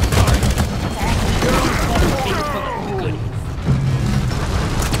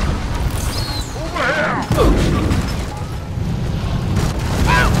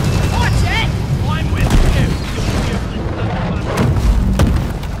 Watch it! I'm with you,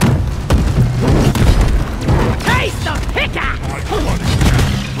 Taste the picker!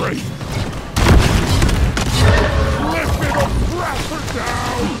 Great! Lift it up, her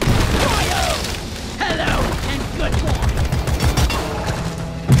down! Hello, and good morning.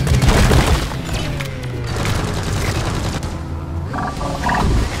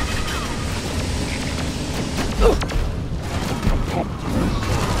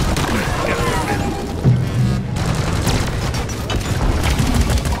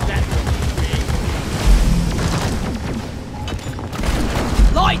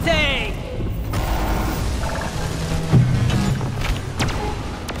 Lighting!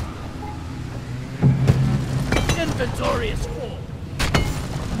 Inventory is full.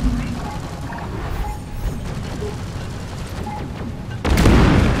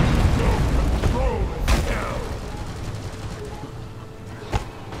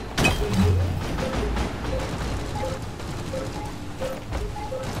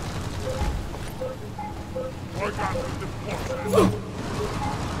 I got the deposit.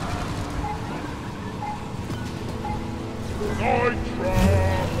 I try.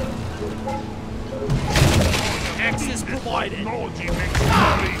 inside it. Technology makes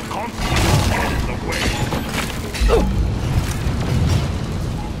very confident get in the way.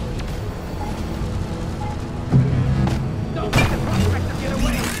 Don't let the prospector get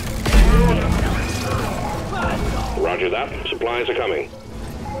away. Roger that. Supplies are coming.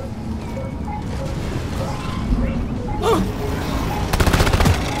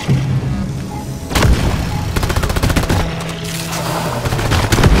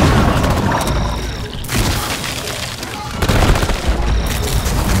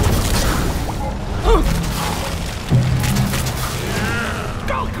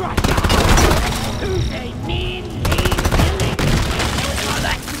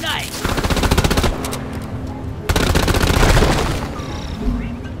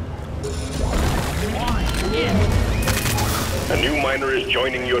 A new miner is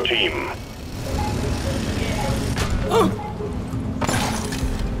joining your team.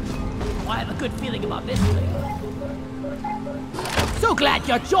 I have a good feeling about this thing. So glad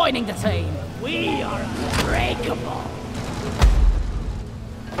you're joining the team. We are unbreakable.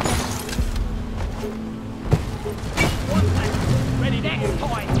 Ready next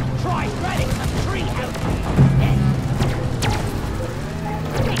time. Try threading some tree houses.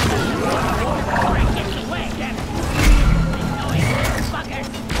 Get away, damn it. Annoying little fuckers.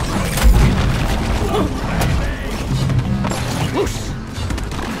 Whoosh!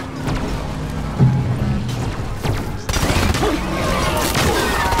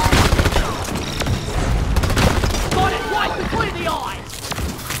 Got it right between the eyes.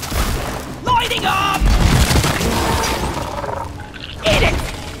 Lighting up! Eat it!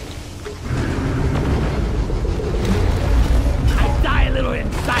 I die a little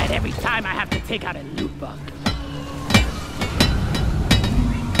inside every time I have to take out a loot bug.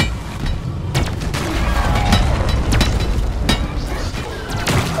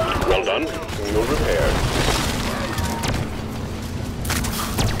 Well done. You're repaired.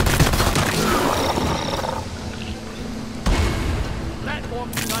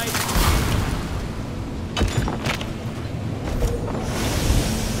 Platform tonight.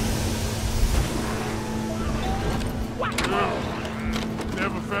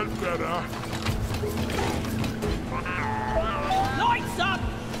 Never felt better. Lights up!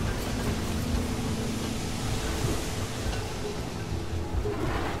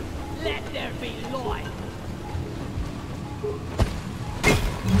 Let there be light.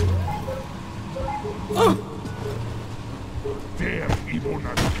 Damn evil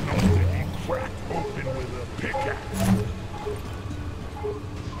nuts know that he cracked open with a pickaxe.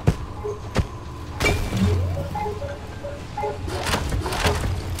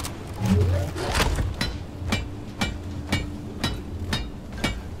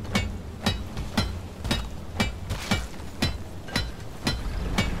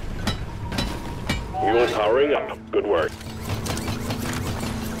 Mule powering up. Good work.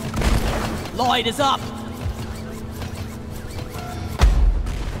 Light is up!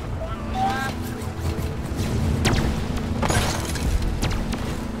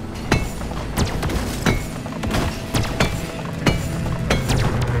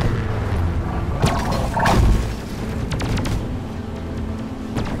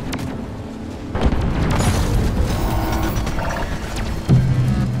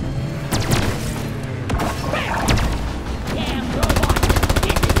 Damn robot!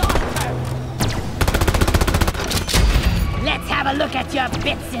 This is our turn! Let's have a look at your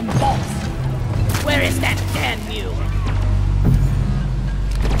bits and bolts. Where is that damn mule?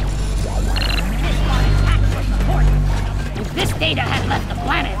 This one is hacked for support. If this data had left the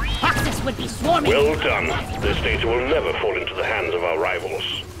planet, Hoxus would be swarming. Well done. This data will never fall into the hands of our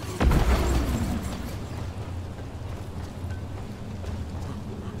rivals.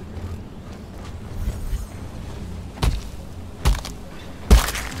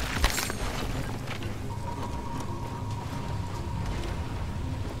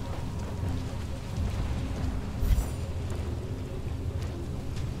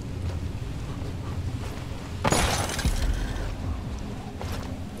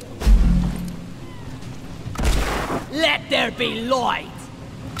 Let there be light!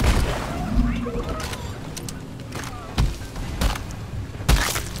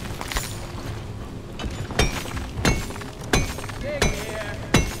 Dig here.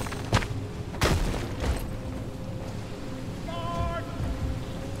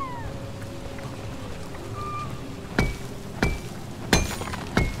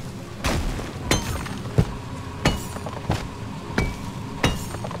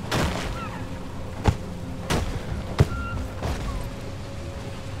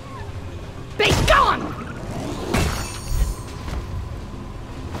 Be gone!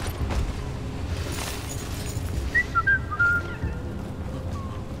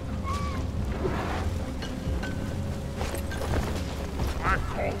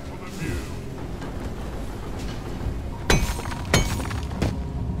 Call for the mule.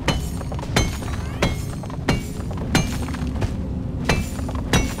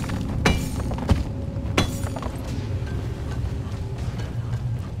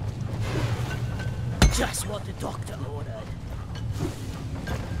 Just what the doctor ordered.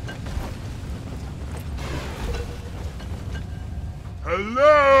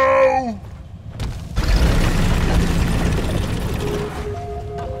 Hello?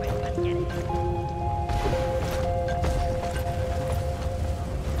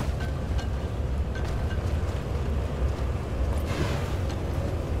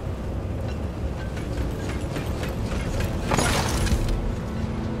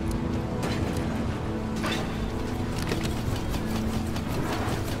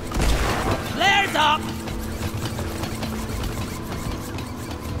 Flares up!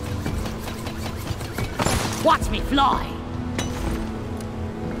 Watch me fly!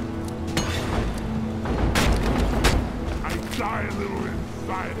 I die a little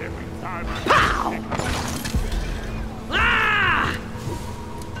inside every time I... Pow! Ah!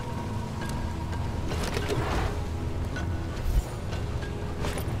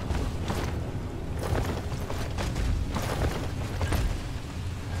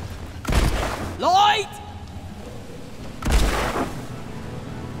 Light!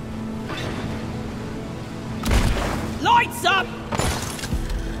 Lights up!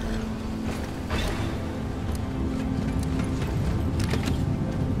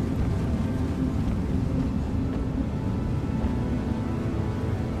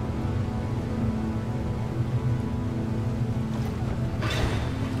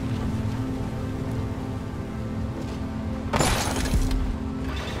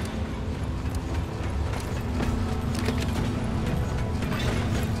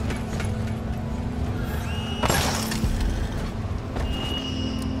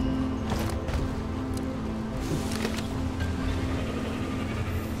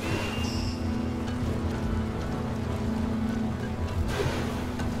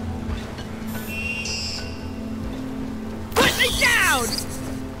 Put me down!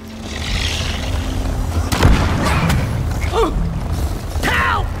 Oh!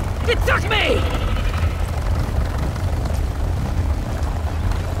 Help! It took me!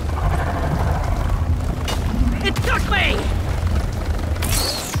 It took me!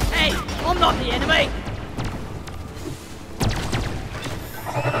 Hey, I'm not the enemy!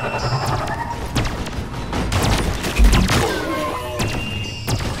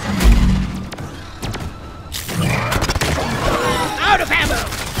 Out of ammo!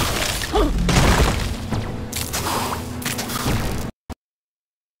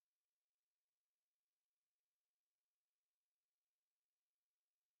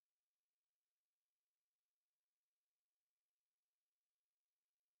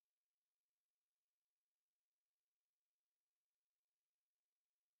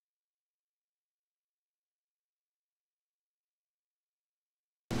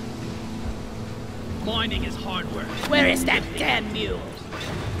 Mining is hard work. Where is that damn mule?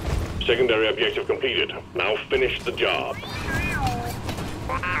 Secondary objective completed. Now finish the job.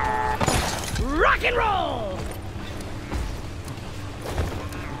 Rock and roll!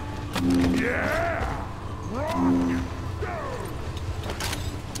 Yeah! Rock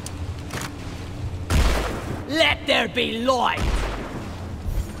it! Let there be light!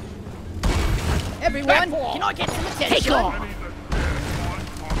 Everyone, can I get some attention? Take off!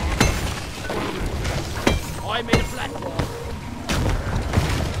 I made a platform.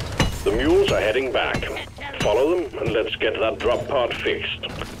 The mules are heading back. Follow them and let's get that drop pod fixed.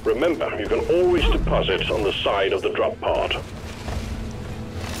 Remember, you can always deposit on the side of the drop pod.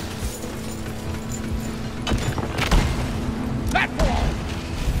 Platform!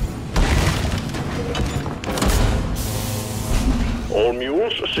 All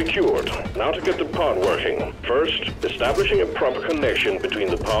mules secured. Now to get the pod working. First, establishing a proper connection between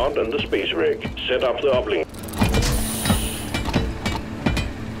the pod and the space rig. Set up the uplink.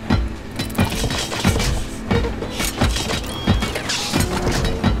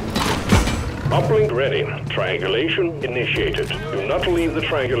 Uplink ready. Triangulation initiated. Do not leave the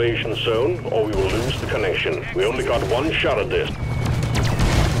triangulation zone or we will lose the connection. We only got one shot at this.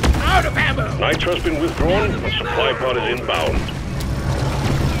 Out of ammo! Nitro has been withdrawn and supply pod is inbound.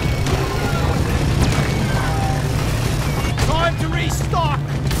 Time to restock!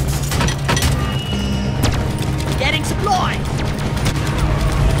 Getting supplies!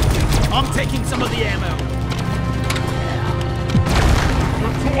 I'm taking some of the ammo. The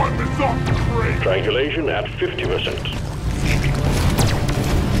time is up, Craig! Triangulation at 50%.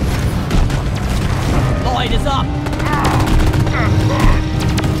 Light is up!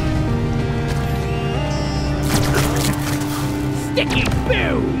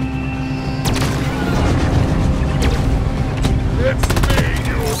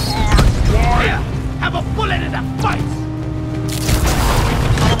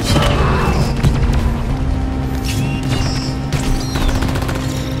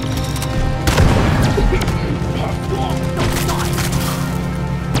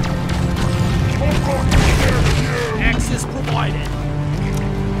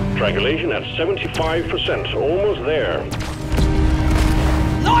 Triangulation at 75%, almost there.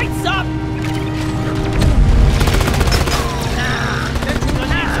 Lights up!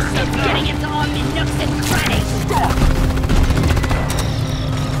 Getting into all the nooks and crannies.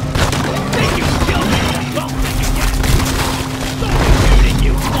 Think you killed me? Well, shooting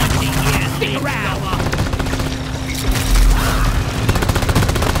you, punching, yeah, stick around.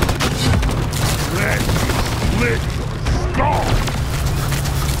 Let's lick your skull.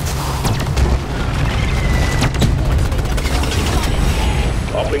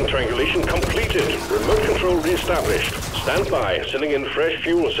 Uplink triangulation completed. Remote control reestablished. Stand by, sending in fresh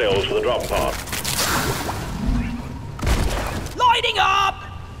fuel cells for the drop pod. Lighting up!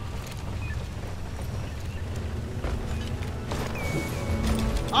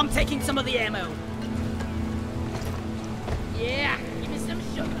 I'm taking some of the ammo. Yeah, give me some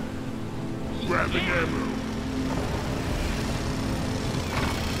sugar. Grabbing ammo.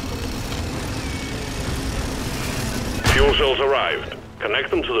 Fuel cells arrived.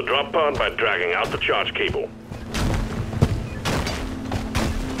 Connect them to the drop pod by dragging out the charge cable.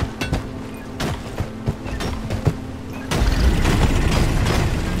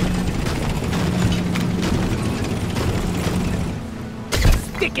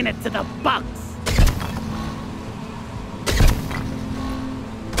 Sticking it to the bugs.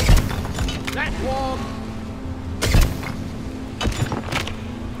 Platform.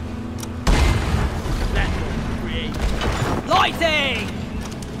 Platform create. Lighting!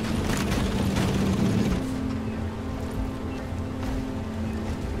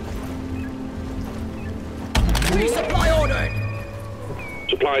 Resupply ordered.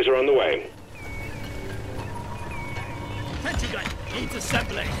 Supplies are on the way. Sentry gun needs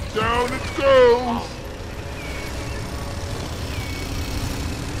assembling. Down it goes.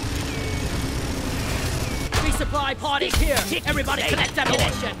 Resupply pod is here. Everybody connect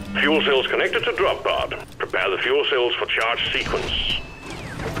ammunition. Fuel cells connected to drop pod. Prepare the fuel cells for charge sequence.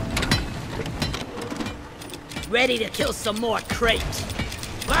 Ready to kill some more crates.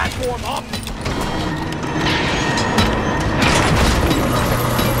 Platform up.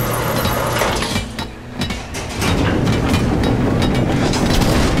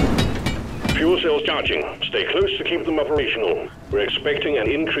 Fuel cells charging. Stay close to keep them operational. We're expecting an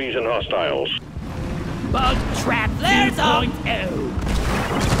increase in hostiles. Bug trap. There's a Shoot them.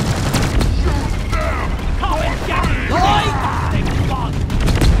 Light!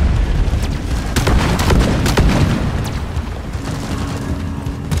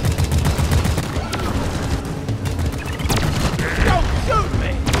 Don't shoot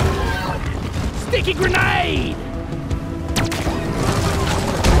me! Sticky grenade!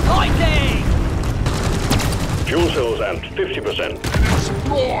 Lightning! Fuel cells at 50%.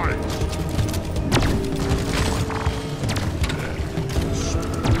 Destroy.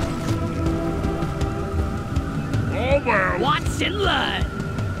 Over. Watch and learn!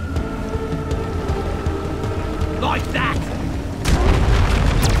 Like that!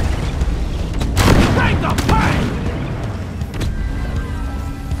 Take the pain!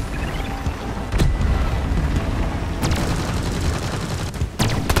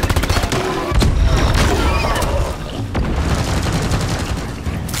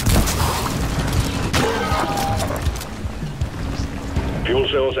 Fuel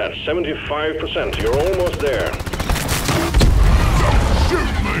cells at 75%. You're almost there.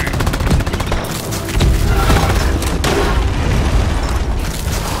 Shoot me.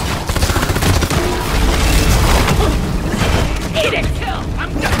 Eat it! Kill!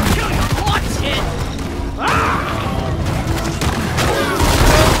 I'm gonna kill you! Watch it! Ah!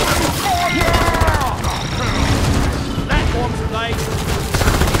 Platform's placed.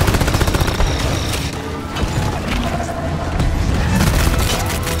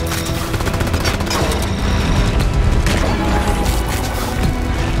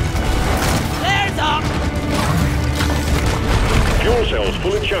 There's up! Fuel cells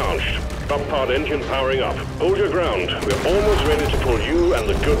fully charged. Drop pod engine powering up. Hold your ground. We're almost ready to pull you and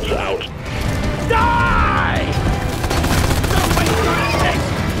the goods out. Die! Don't wait for anything!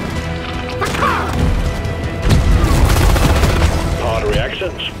 Pod reactor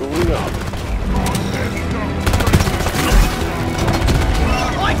spooling up.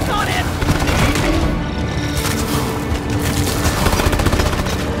 Lights on it!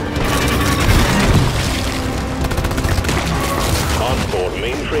 Onboard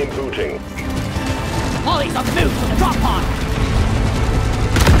mainframe booting. Molly's on the move to the drop pod!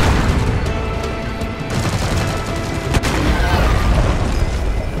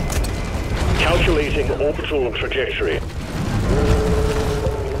 Calculating orbital trajectory.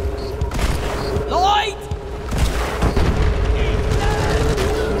 Light!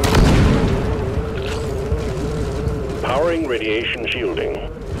 radiation shielding.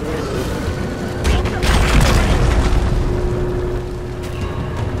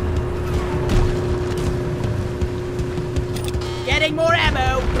 Getting more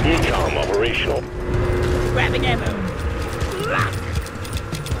ammo. Ecom operational. Grabbing ammo.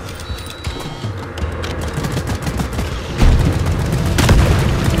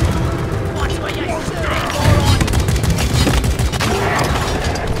 Watch where you're shooting, moron.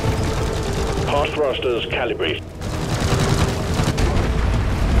 Past thrusters calibrated.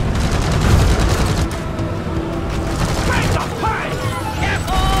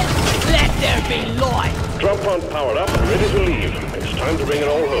 Careful! Let there be light. Drop pod powered up and ready to leave. It's time to bring it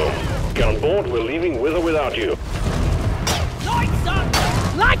all home. Get on board, we're leaving with or without you. Lights up!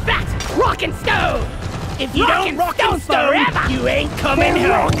 Like that! Rock and stone! If you don't rock and stone forever, you ain't coming home!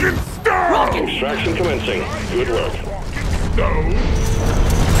 Rock and stone! Rock and Extraction commencing. Good work. Stone?